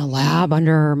likely in a lab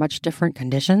under much different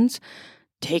conditions,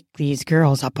 take these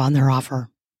girls up on their offer.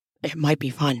 It might be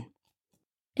fun.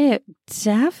 It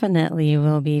definitely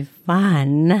will be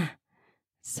fun,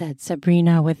 said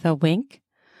Sabrina with a wink.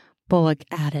 Bullock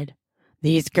added,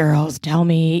 These girls tell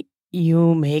me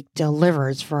you make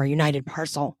delivers for a United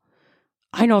Parcel.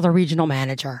 I know the regional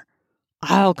manager.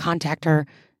 I'll contact her,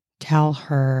 tell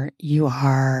her you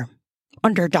are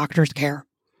under doctor's care,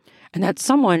 and that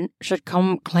someone should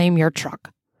come claim your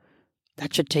truck.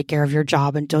 That should take care of your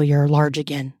job until you're large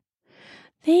again.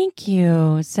 Thank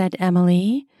you, said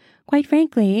Emily. Quite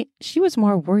frankly, she was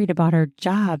more worried about her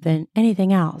job than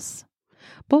anything else.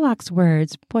 Bullock's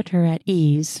words put her at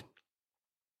ease.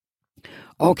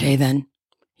 Okay, then,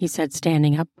 he said,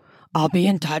 standing up. I'll be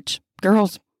in touch.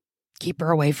 Girls, keep her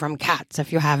away from cats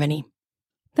if you have any.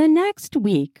 The next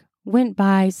week went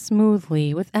by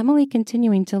smoothly, with Emily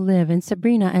continuing to live in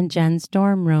Sabrina and Jen's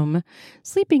dorm room,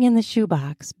 sleeping in the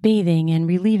shoebox, bathing and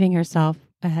relieving herself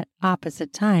at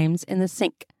opposite times in the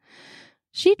sink.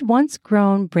 She'd once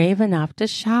grown brave enough to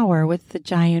shower with the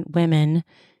giant women,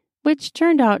 which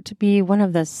turned out to be one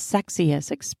of the sexiest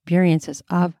experiences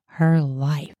of her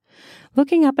life.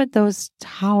 Looking up at those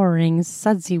towering,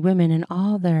 sudsy women in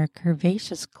all their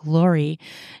curvaceous glory,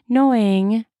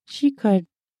 knowing she could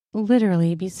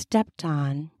literally be stepped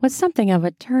on, was something of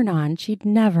a turn-on she'd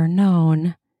never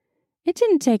known. It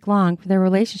didn't take long for their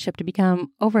relationship to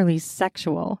become overly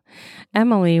sexual.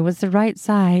 Emily was the right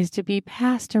size to be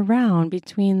passed around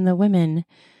between the women.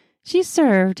 She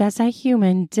served as a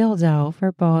human dildo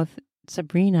for both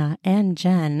Sabrina and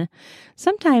Jen,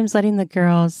 sometimes letting the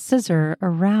girls scissor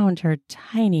around her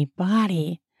tiny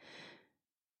body.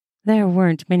 There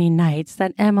weren't many nights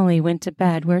that Emily went to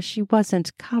bed where she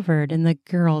wasn't covered in the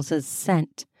girls'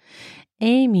 scent.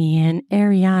 Amy in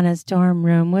Ariana's dorm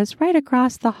room was right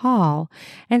across the hall,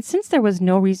 and since there was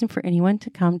no reason for anyone to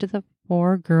come to the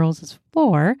four girls'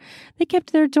 floor, they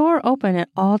kept their door open at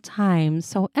all times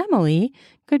so Emily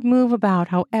could move about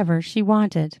however she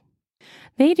wanted.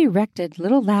 They'd erected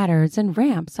little ladders and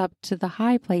ramps up to the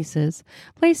high places,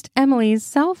 placed Emily's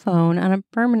cell phone on a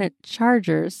permanent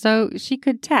charger so she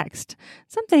could text,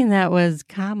 something that was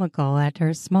comical at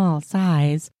her small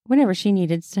size, whenever she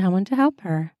needed someone to help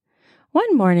her.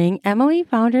 One morning, Emily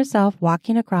found herself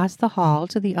walking across the hall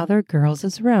to the other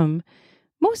girls' room.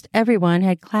 Most everyone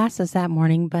had classes that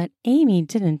morning, but Amy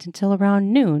didn't until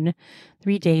around noon,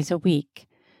 3 days a week.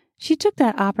 She took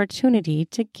that opportunity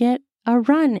to get a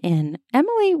run in.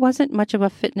 Emily wasn't much of a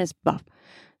fitness buff,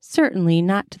 certainly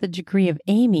not to the degree of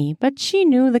Amy, but she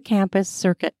knew the campus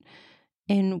circuit,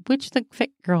 in which the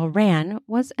fit girl ran,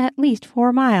 was at least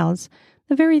 4 miles.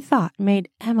 The very thought made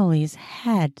Emily's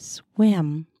head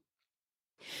swim.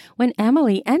 When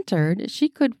Emily entered, she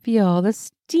could feel the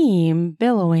steam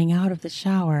billowing out of the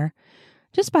shower.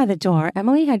 Just by the door,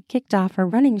 Emily had kicked off her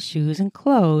running shoes and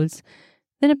clothes,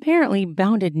 then apparently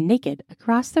bounded naked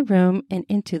across the room and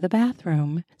into the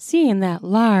bathroom. Seeing that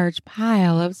large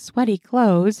pile of sweaty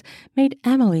clothes made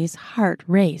Emily's heart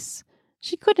race.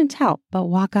 She couldn't help but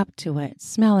walk up to it,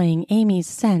 smelling Amy's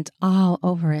scent all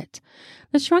over it.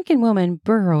 The shrunken woman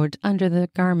burrowed under the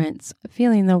garments,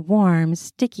 feeling the warm,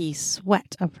 sticky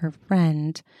sweat of her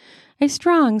friend. A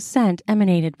strong scent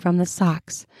emanated from the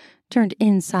socks, turned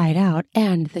inside out,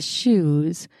 and the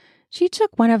shoes. She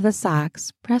took one of the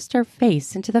socks, pressed her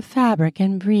face into the fabric,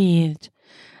 and breathed.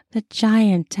 The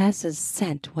giantess's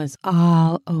scent was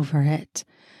all over it.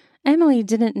 Emily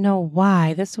didn't know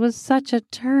why this was such a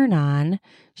turn-on.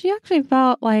 She actually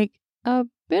felt like a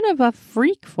bit of a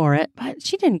freak for it, but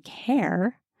she didn't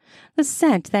care. The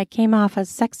scent that came off a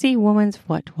sexy woman's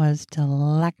foot was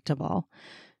delectable.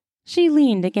 She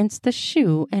leaned against the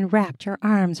shoe and wrapped her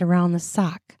arms around the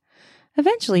sock.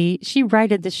 Eventually, she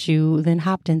righted the shoe, then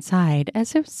hopped inside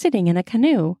as if sitting in a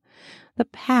canoe. The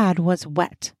pad was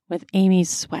wet with Amy's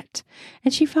sweat,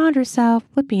 and she found herself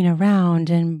flipping around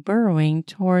and burrowing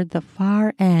toward the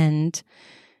far end.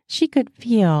 She could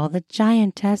feel the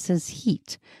giantess's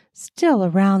heat still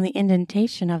around the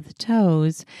indentation of the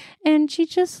toes, and she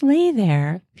just lay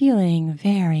there feeling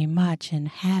very much in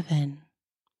heaven.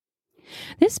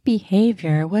 This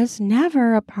behavior was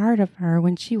never a part of her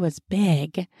when she was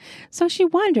big, so she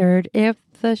wondered if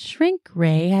the shrink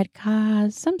ray had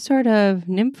caused some sort of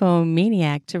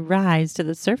nymphomaniac to rise to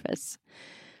the surface.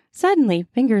 Suddenly,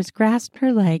 fingers grasped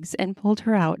her legs and pulled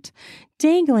her out,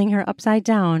 dangling her upside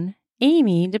down.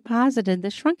 Amy deposited the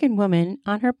shrunken woman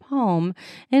on her palm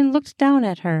and looked down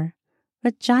at her.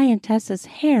 The giantess's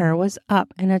hair was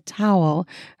up in a towel,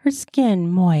 her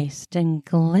skin moist and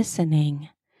glistening.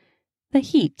 The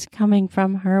heat coming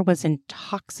from her was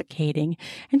intoxicating,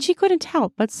 and she couldn't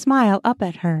help but smile up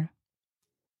at her.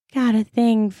 "Got a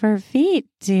thing for feet,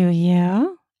 do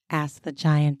you?" asked the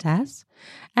giantess.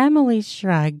 Emily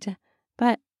shrugged,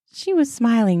 but she was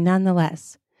smiling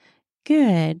nonetheless.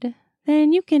 "Good.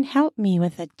 Then you can help me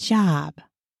with a job."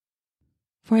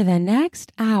 For the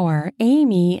next hour,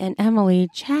 Amy and Emily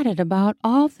chatted about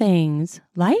all things: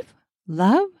 life,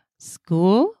 love,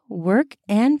 school, work,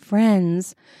 and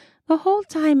friends. The whole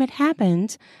time it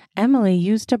happened, Emily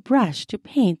used a brush to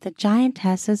paint the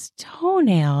giantess's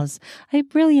toenails a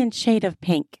brilliant shade of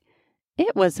pink.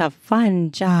 It was a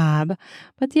fun job,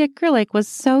 but the acrylic was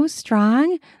so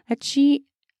strong that she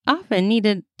often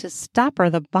needed to stop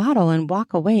the bottle and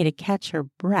walk away to catch her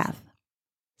breath.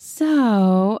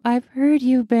 "So, I've heard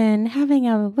you've been having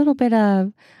a little bit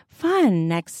of fun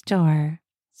next door,"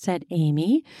 said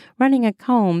Amy, running a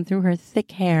comb through her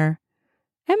thick hair.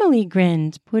 Emily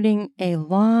grinned, putting a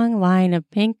long line of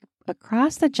pink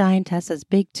across the giantess's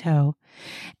big toe.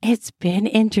 "It's been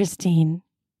interesting."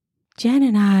 "Jen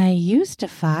and I used to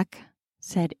fuck,"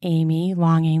 said Amy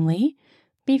longingly,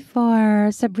 "before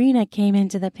Sabrina came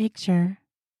into the picture."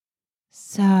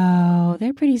 "So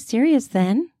they're pretty serious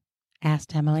then?"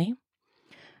 asked Emily.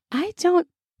 "I don't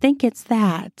think it's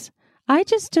that. I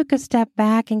just took a step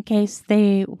back in case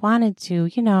they wanted to,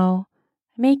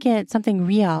 make it something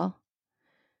real."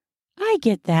 "I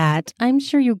get that. I'm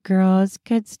sure you girls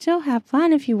could still have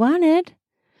fun if you wanted."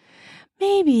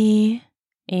 "Maybe,"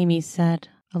 Amy said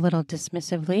a little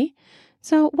dismissively.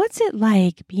 "So what's it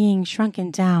like being shrunken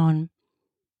down?"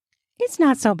 "It's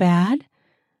not so bad.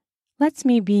 Lets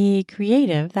me be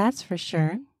creative, that's for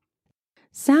sure."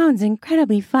 "Sounds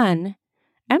incredibly fun."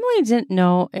 Emily didn't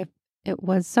know if it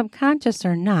was subconscious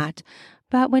or not,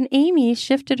 but when Amy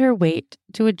shifted her weight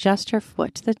to adjust her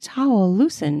foot, the towel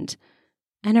loosened,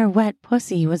 and her wet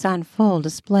pussy was on full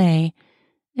display.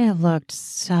 It looked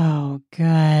so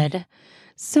good,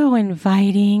 so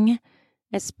inviting,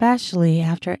 especially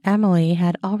after Emily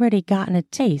had already gotten a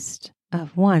taste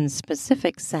of one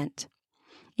specific scent.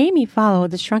 Amy followed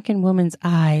the shrunken woman's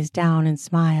eyes down and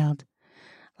smiled.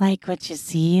 "Like what you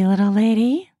see, little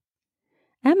lady?"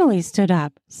 Emily stood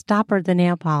up, stoppered the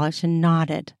nail polish, and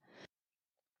nodded.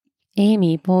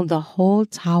 Amy pulled the whole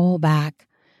towel back,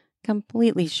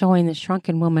 completely showing the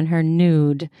shrunken woman her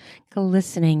nude,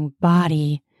 glistening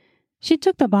body. She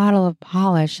took the bottle of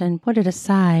polish and put it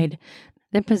aside,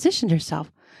 then positioned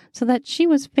herself so that she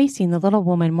was facing the little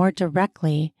woman more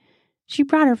directly. She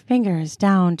brought her fingers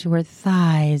down to her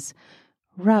thighs,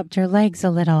 rubbed her legs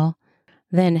a little,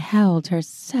 then held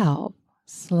herself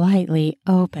slightly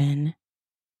open.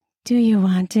 "Do you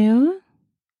want to?"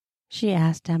 she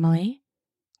asked Emily.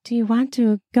 "Do you want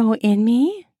to go in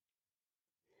me?"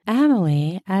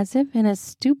 Emily, as if in a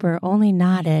stupor, only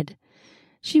nodded.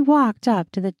 She walked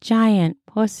up to the giant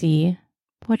pussy,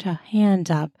 put a hand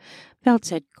up,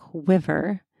 felt it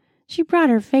quiver. She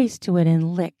brought her face to it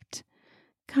and licked,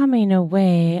 coming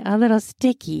away a little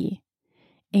sticky.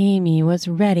 Amy was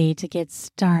ready to get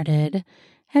started,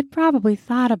 had probably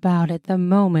thought about it the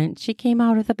moment she came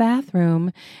out of the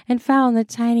bathroom and found the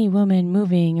tiny woman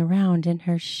moving around in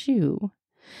her shoe.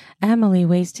 Emily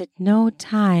wasted no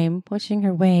time pushing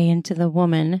her way into the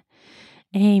woman.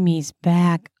 Amy's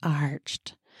back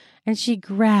arched, and she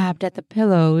grabbed at the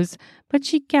pillows, but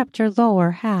she kept her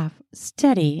lower half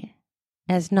steady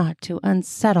as not to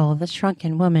unsettle the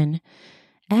shrunken woman.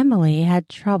 Emily had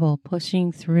trouble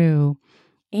pushing through.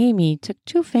 Amy took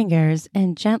 2 fingers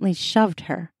and gently shoved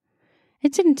her.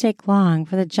 It didn't take long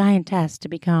for the giantess to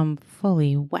become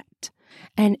fully wet,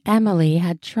 and Emily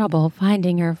had trouble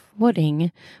finding her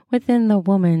footing within the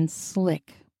woman's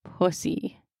slick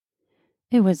pussy.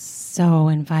 It was so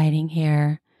inviting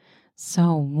here,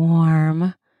 so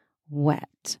warm,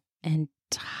 wet, and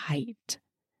tight.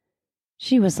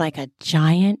 She was like a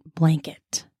giant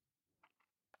blanket.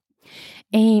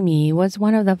 Amy was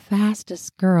one of the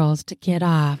fastest girls to get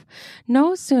off.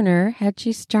 No sooner had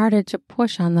she started to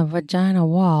push on the vagina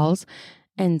walls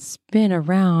and spin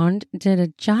around did a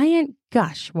giant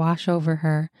gush wash over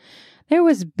her. There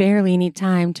was barely any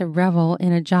time to revel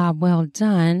in a job well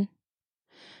done,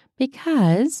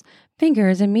 because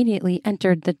fingers immediately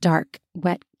entered the dark,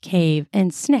 wet cave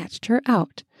and snatched her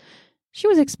out. She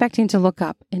was expecting to look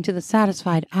up into the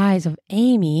satisfied eyes of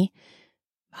Amy,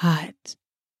 but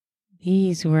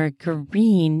these were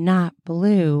green, not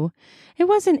blue. It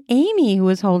wasn't Amy who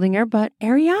was holding her, but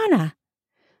Ariana.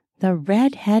 The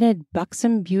red-headed,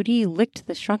 buxom beauty licked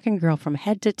the shrunken girl from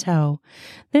head to toe,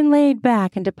 then laid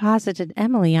back and deposited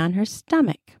Emily on her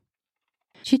stomach.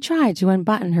 She tried to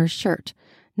unbutton her shirt,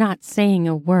 not saying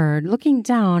a word, looking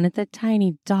down at the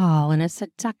tiny doll in a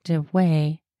seductive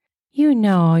way. "You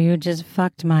know you just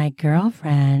fucked my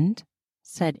girlfriend,"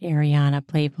 said Ariana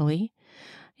playfully.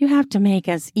 "You have to make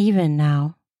us even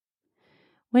now."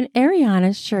 When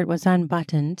Ariana's shirt was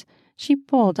unbuttoned, she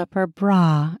pulled up her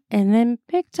bra and then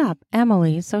picked up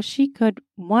Emily so she could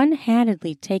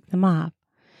one-handedly take them off.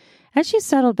 As she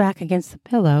settled back against the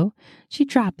pillow, she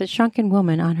dropped the shrunken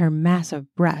woman on her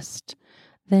massive breast,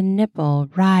 the nipple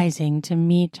rising to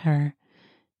meet her.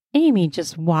 Amy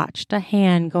just watched, a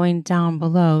hand going down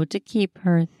below to keep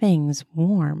her things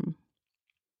warm.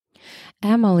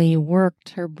 Emily worked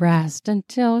her breast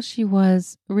until she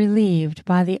was relieved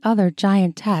by the other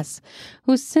giantess,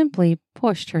 who simply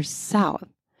pushed her south.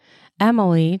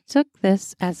 Emily took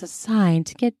this as a sign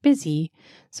to get busy,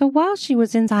 so while she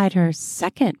was inside her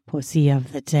second pussy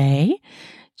of the day,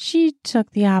 she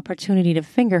took the opportunity to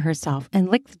finger herself and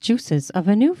lick the juices of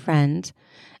a new friend.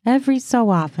 Every so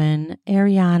often,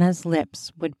 Ariana's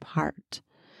lips would part.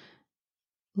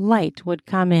 Light would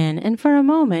come in, and for a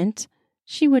moment,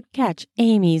 she would catch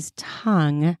Amy's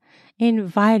tongue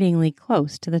invitingly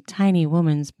close to the tiny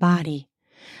woman's body.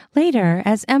 Later,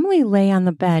 as Emily lay on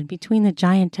the bed between the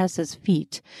giantess's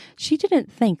feet, she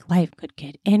didn't think life could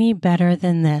get any better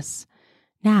than this.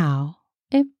 Now,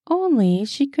 if only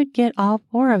she could get all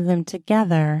four of them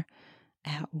together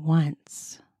at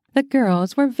once. The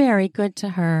girls were very good to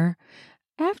her.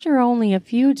 After only a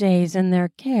few days in their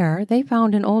care, they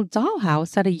found an old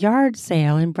dollhouse at a yard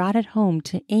sale and brought it home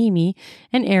to Amy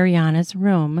and Ariana's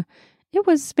room. It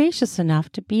was spacious enough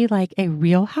to be like a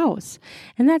real house,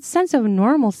 and that sense of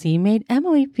normalcy made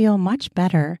Emily feel much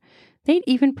better. They'd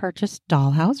even purchased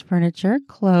dollhouse furniture,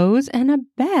 clothes, and a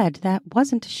bed that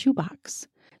wasn't a shoebox.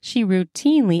 She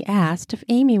routinely asked if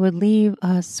Amy would leave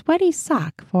a sweaty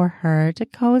sock for her to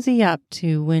cozy up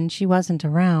to when she wasn't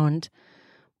around.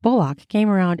 Bullock came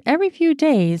around every few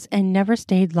days and never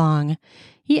stayed long.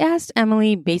 He asked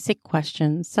Emily basic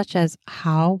questions such as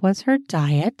how was her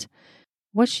diet,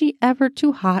 was she ever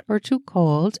too hot or too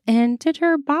cold, and did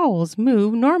her bowels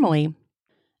move normally?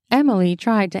 Emily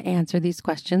tried to answer these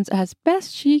questions as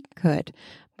best she could,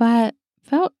 but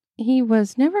felt he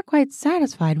was never quite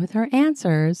satisfied with her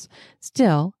answers.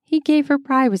 Still, he gave her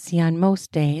privacy on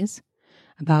most days.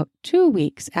 About 2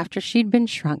 weeks after she'd been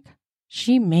shrunk,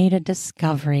 she made a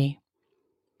discovery.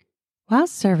 While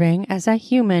serving as a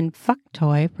human fuck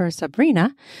toy for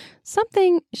Sabrina,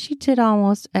 something she did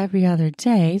almost every other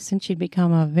day since she'd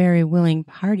become a very willing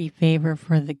party favor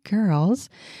for the girls,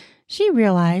 she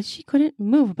realized she couldn't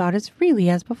move about as freely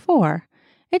as before.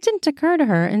 It didn't occur to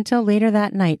her until later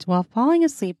that night while falling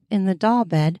asleep in the doll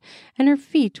bed and her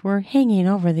feet were hanging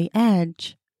over the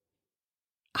edge.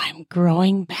 "I'm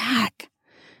growing back,"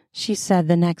 she said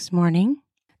the next morning.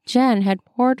 Jen had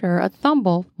poured her a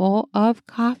thimbleful of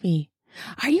coffee.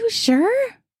 "Are you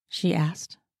sure?" she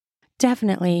asked.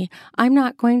 "Definitely. I'm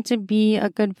not going to be a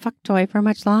good fuck toy for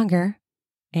much longer."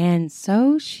 And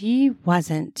so she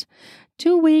wasn't.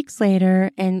 2 weeks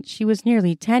later, and she was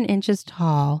nearly 10 inches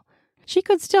tall. She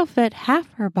could still fit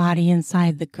half her body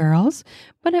inside the girls,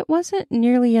 but it wasn't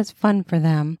nearly as fun for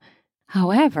them.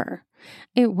 However,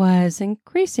 it was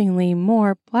increasingly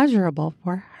more pleasurable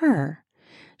for her.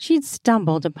 She'd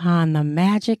stumbled upon the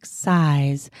magic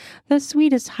size, the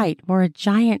sweetest height for a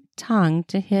giant tongue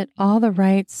to hit all the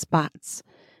right spots.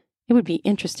 It would be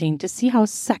interesting to see how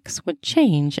sex would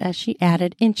change as she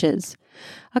added inches.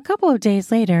 A couple of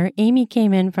days later, Amy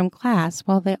came in from class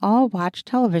while they all watched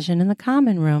television in the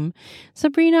common room.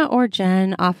 Sabrina or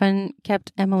Jen often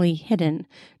kept Emily hidden,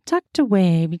 tucked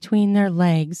away between their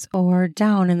legs or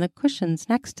down in the cushions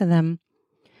next to them.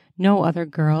 No other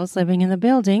girls living in the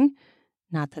building,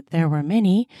 not that there were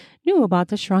many, knew about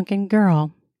the shrunken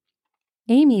girl.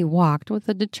 Amy walked with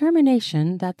a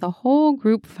determination that the whole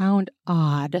group found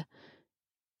odd.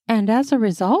 and as a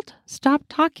result, stopped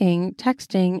talking,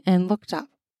 texting, and looked up.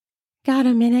 Got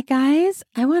a minute, guys?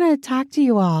 I want to talk to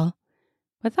you all.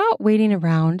 Without waiting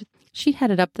around, she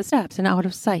headed up the steps and out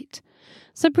of sight.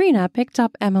 Sabrina picked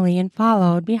up Emily and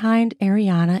followed behind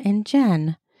Ariana and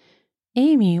Jen.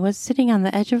 Amy was sitting on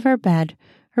the edge of her bed,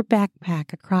 her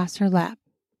backpack across her lap.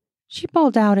 She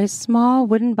pulled out a small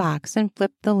wooden box and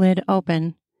flipped the lid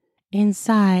open.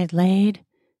 Inside laid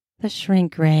the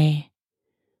shrink ray.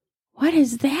 "What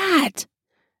is that?"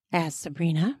 asked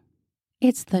Sabrina.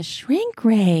 "It's the shrink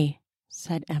ray,"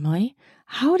 said Emily.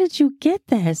 "How did you get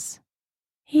this?"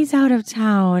 "He's out of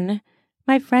town.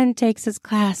 My friend takes his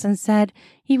class and said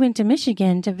he went to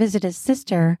Michigan to visit his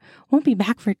sister. Won't be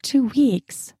back for 2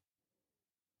 weeks.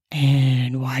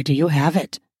 "And why do you have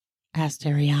it?" asked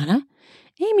Ariana.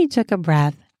 Amy took a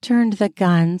breath, turned the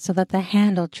gun so that the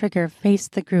handle trigger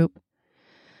faced the group.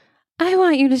 "I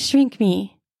want you to shrink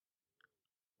me."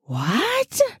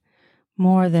 "What?"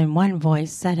 more than one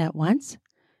voice said at once.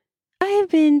 "I've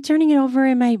been turning it over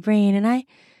in my brain, and I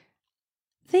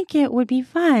think it would be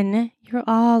fun. You're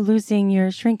all losing your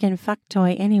shrinkin' fuck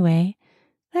toy anyway.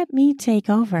 Let me take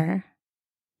over."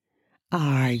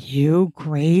 "Are you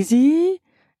crazy?"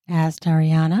 asked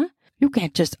Ariana. "You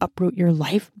can't just uproot your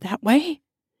life that way."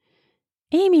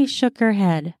 Amy shook her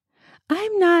head.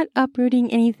 "I'm not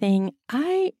uprooting anything.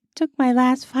 I took my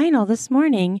last final this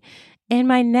morning, and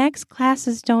my next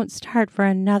classes don't start for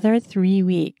another 3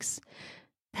 weeks.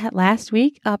 That last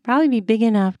week, I'll probably be big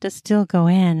enough to still go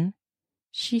in."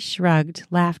 She shrugged,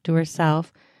 laughed to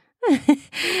herself,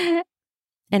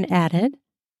 and added,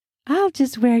 "I'll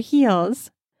just wear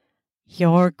heels."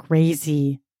 "You're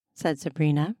crazy," said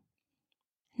Sabrina.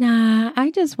 "Nah,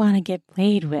 I just want to get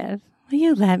played with. Will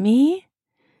you let me?"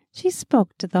 She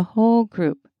spoke to the whole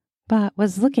group, but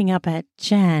was looking up at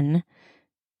Jen.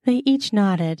 They each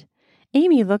nodded.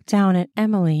 Amy looked down at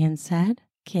Emily and said,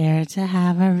 "Care to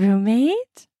have a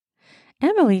roommate?"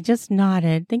 Emily just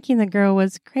nodded, thinking the girl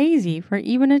was crazy for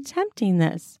even attempting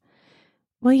this.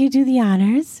 "Will you do the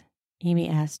honors?" Amy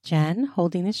asked Jen,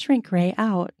 holding the shrink ray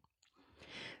out.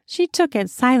 She took it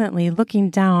silently, looking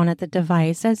down at the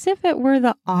device as if it were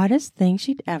the oddest thing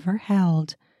she'd ever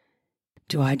held.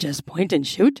 "Do I just point and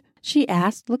shoot?" she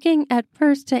asked, looking at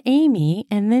first to Amy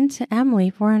and then to Emily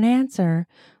for an answer.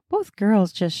 Both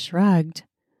girls just shrugged.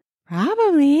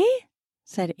 "Probably,"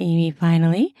 said Amy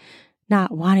finally,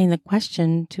 not wanting the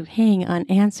question to hang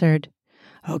unanswered.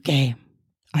 "Okay,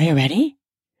 are you ready?"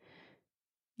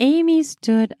 Amy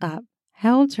stood up,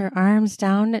 held her arms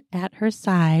down at her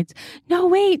sides. "No,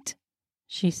 wait,"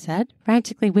 she said,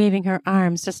 frantically waving her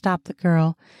arms to stop the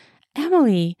girl.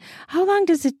 "Emily, how long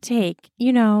does it take,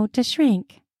 to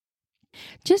shrink?"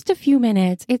 "Just a few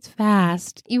minutes. It's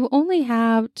fast. You only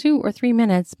have 2 or 3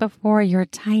 minutes before you're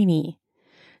tiny."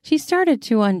 She started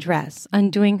to undress,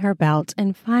 undoing her belt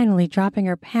and finally dropping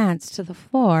her pants to the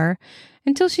floor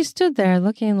until she stood there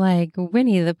looking like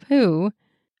Winnie the Pooh.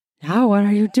 "Now what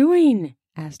are you doing?"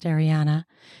 asked Ariana.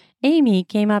 Amy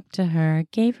came up to her,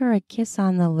 gave her a kiss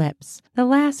on the lips, the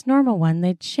last normal one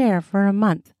they'd share for a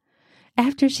month.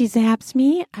 "After she zaps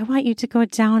me, I want you to go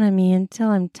down on me until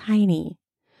I'm tiny."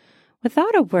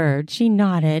 Without a word, she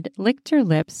nodded, licked her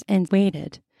lips, and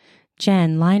waited.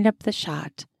 Jen lined up the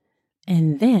shot.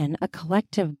 And then a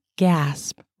collective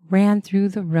gasp ran through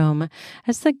the room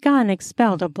as the gun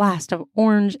expelled a blast of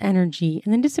orange energy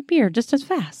and then disappeared just as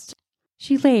fast.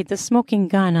 She laid the smoking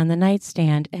gun on the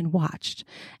nightstand and watched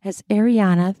as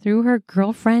Ariana threw her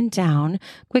girlfriend down,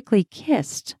 quickly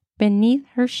kissed beneath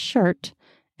her shirt,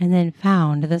 and then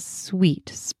found the sweet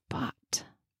spot.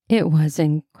 It was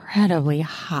incredibly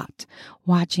hot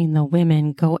watching the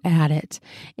women go at it.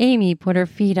 Amy put her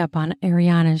feet up on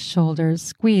Ariana's shoulders,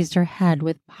 squeezed her head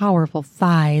with powerful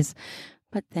thighs.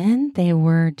 But then they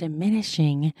were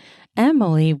diminishing.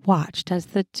 Emily watched as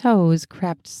the toes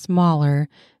crept smaller,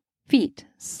 feet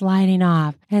sliding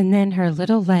off, and then her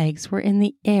little legs were in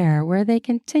the air where they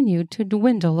continued to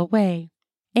dwindle away.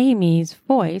 Amy's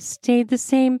voice stayed the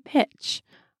same pitch,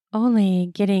 only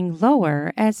getting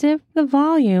lower as if the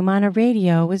volume on a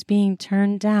radio was being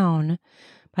turned down.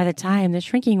 By the time the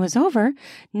shrinking was over,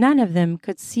 none of them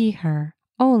could see her,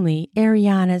 only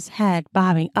Ariana's head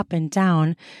bobbing up and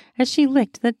down as she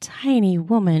licked the tiny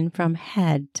woman from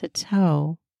head to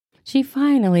toe. She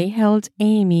finally held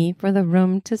Amy for the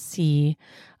room to see,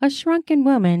 a shrunken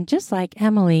woman just like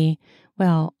Emily,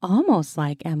 well, almost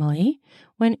like Emily.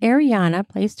 When Ariana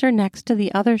placed her next to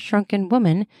the other shrunken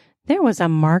woman, there was a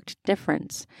marked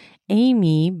difference.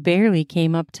 Amy barely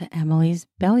came up to Emily's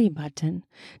belly button.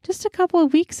 Just a couple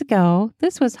of weeks ago,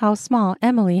 this was how small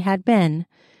Emily had been.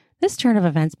 This turn of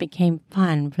events became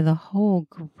fun for the whole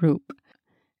group.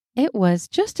 It was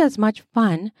just as much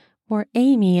fun for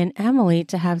Amy and Emily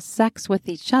to have sex with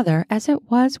each other as it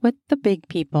was with the big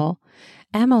people.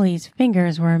 Emily's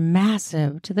fingers were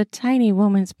massive to the tiny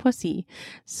woman's pussy,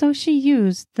 so she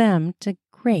used them to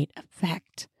great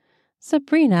effect.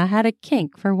 Sabrina had a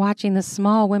kink for watching the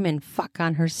small women fuck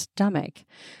on her stomach,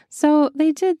 so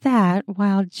they did that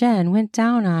while Jen went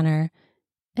down on her.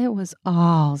 It was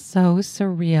all so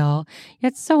surreal,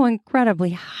 yet so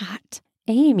incredibly hot.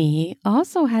 Amy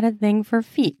also had a thing for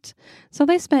feet, so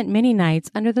they spent many nights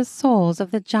under the soles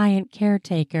of the giant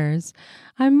caretakers.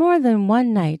 On more than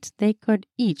one night, they could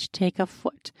each take a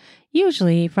foot,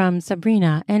 usually from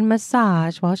Sabrina, and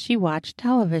massage while she watched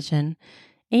television.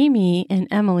 Amy and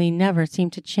Emily never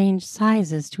seemed to change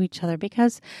sizes to each other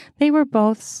because they were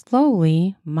both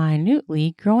slowly,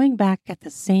 minutely growing back at the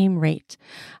same rate.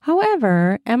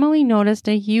 However, Emily noticed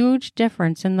a huge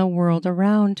difference in the world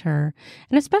around her,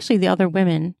 and especially the other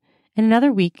women. In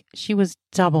another week, she was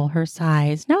double her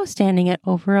size, now standing at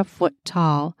over a foot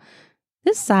tall.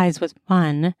 This size was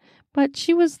fun, but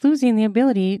she was losing the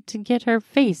ability to get her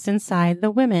face inside the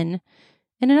women.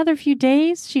 In another few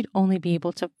days, she'd only be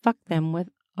able to fuck them with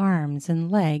arms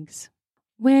and legs.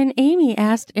 When Amy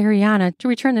asked Ariana to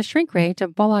return the shrink ray to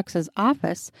Bullock's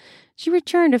office, she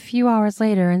returned a few hours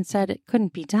later and said it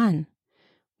couldn't be done.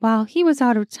 While he was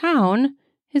out of town,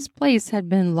 his place had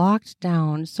been locked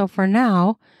down, so for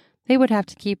now, they would have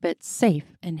to keep it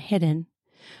safe and hidden.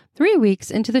 3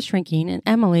 weeks into the shrinking, and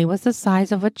Emily was the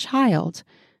size of a child.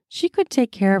 She could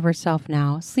take care of herself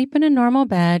now, sleep in a normal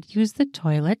bed, use the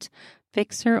toilet,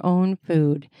 fix her own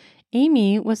food.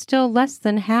 Amy was still less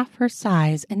than half her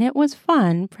size, and it was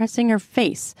fun pressing her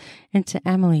face into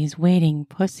Emily's waiting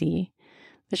pussy.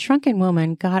 The shrunken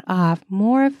woman got off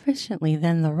more efficiently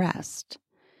than the rest.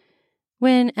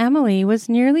 When Emily was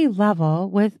nearly level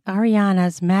with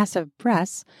Ariana's massive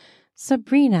breasts,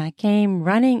 Sabrina came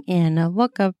running in, a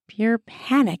look of pure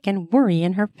panic and worry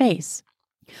in her face.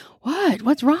 "What?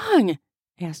 What's wrong?"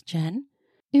 asked Jen.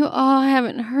 "You all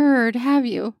haven't heard, have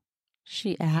you?"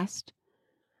 she asked.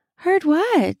 "Heard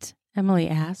what?" Emily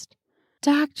asked.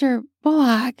 "Dr.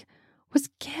 Bullock was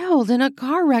killed in a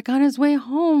car wreck on his way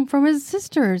home from his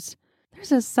sister's.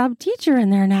 There's a sub-teacher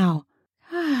in there now."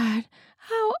 "God,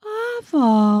 how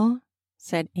awful,"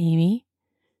 said Amy.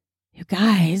 "You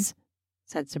guys,"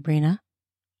 said Sabrina,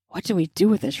 "what do we do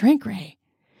with the shrink ray?"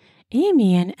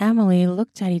 Amy and Emily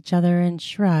looked at each other and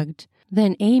shrugged.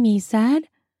 Then Amy said,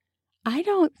 "I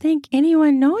don't think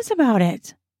anyone knows about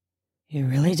it." "You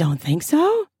really don't think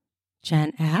so?"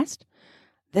 Jen asked.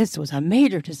 "This was a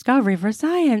major discovery for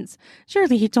science.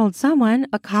 Surely he told someone,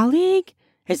 a colleague,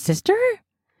 his sister?"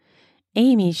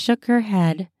 Amy shook her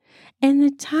head. "In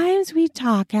the times we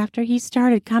talked after he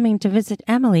started coming to visit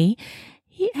Emily,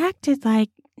 he acted like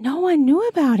no one knew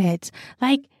about it,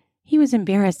 like he was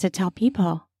embarrassed to tell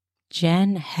people."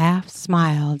 Jen half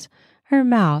smiled, her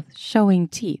mouth showing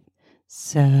teeth.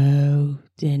 "So,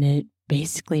 then it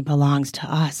basically belongs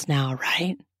to us now,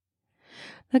 right?"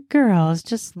 The girls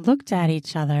just looked at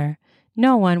each other,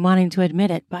 no one wanting to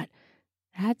admit it, but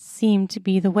that seemed to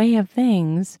be the way of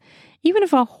things, even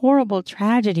if a horrible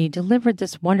tragedy delivered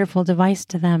this wonderful device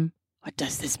to them. "What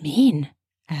does this mean?"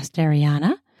 asked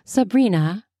Ariana.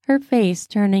 Sabrina, her face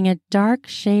turning a dark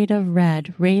shade of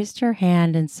red, raised her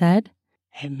hand and said,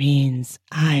 "It means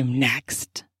I'm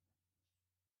next."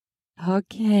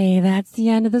 Okay, that's the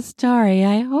end of the story.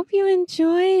 I hope you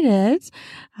enjoyed it.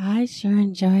 I sure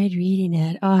enjoyed reading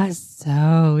it. Oh,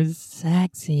 so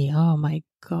sexy. Oh my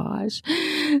gosh.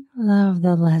 Love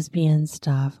the lesbian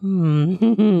stuff.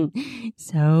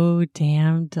 So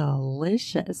damn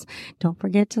delicious. Don't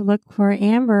forget to look for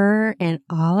Amber and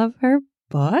all of her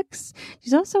books.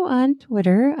 She's also on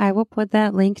Twitter. I will put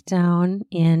that link down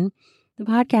in the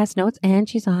podcast notes, and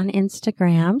she's on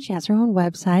Instagram. She has her own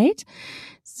website.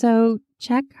 So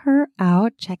check her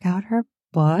out. Check out her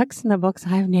books and the books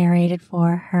I've narrated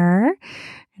for her.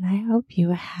 And I hope you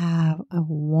have a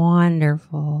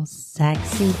wonderful,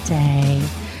 sexy day.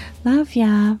 Love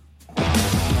ya.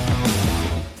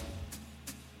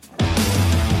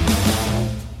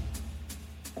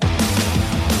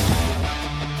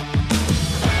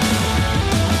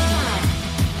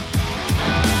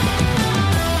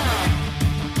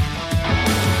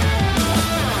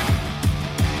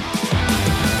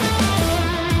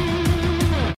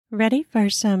 Ready for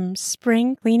some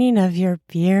spring cleaning of your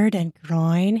beard and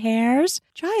groin hairs?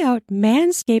 Try out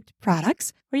Manscaped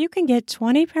products where you can get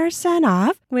 20%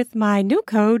 off with my new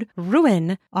code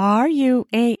RUAN,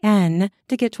 RUAN,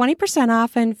 to get 20%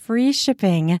 off and free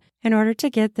shipping. In order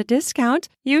to get the discount,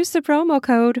 use the promo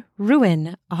code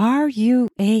RUAN,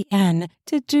 RUAN,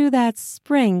 to do that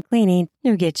spring cleaning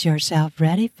to get yourself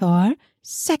ready for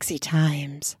sexy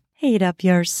times. Heat up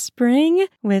your spring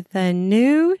with a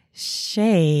new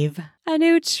shave, a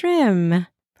new trim.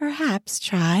 Perhaps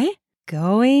try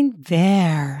going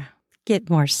bare. Get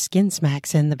more skin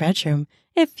smacks in the bedroom,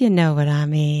 if you know what I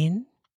mean.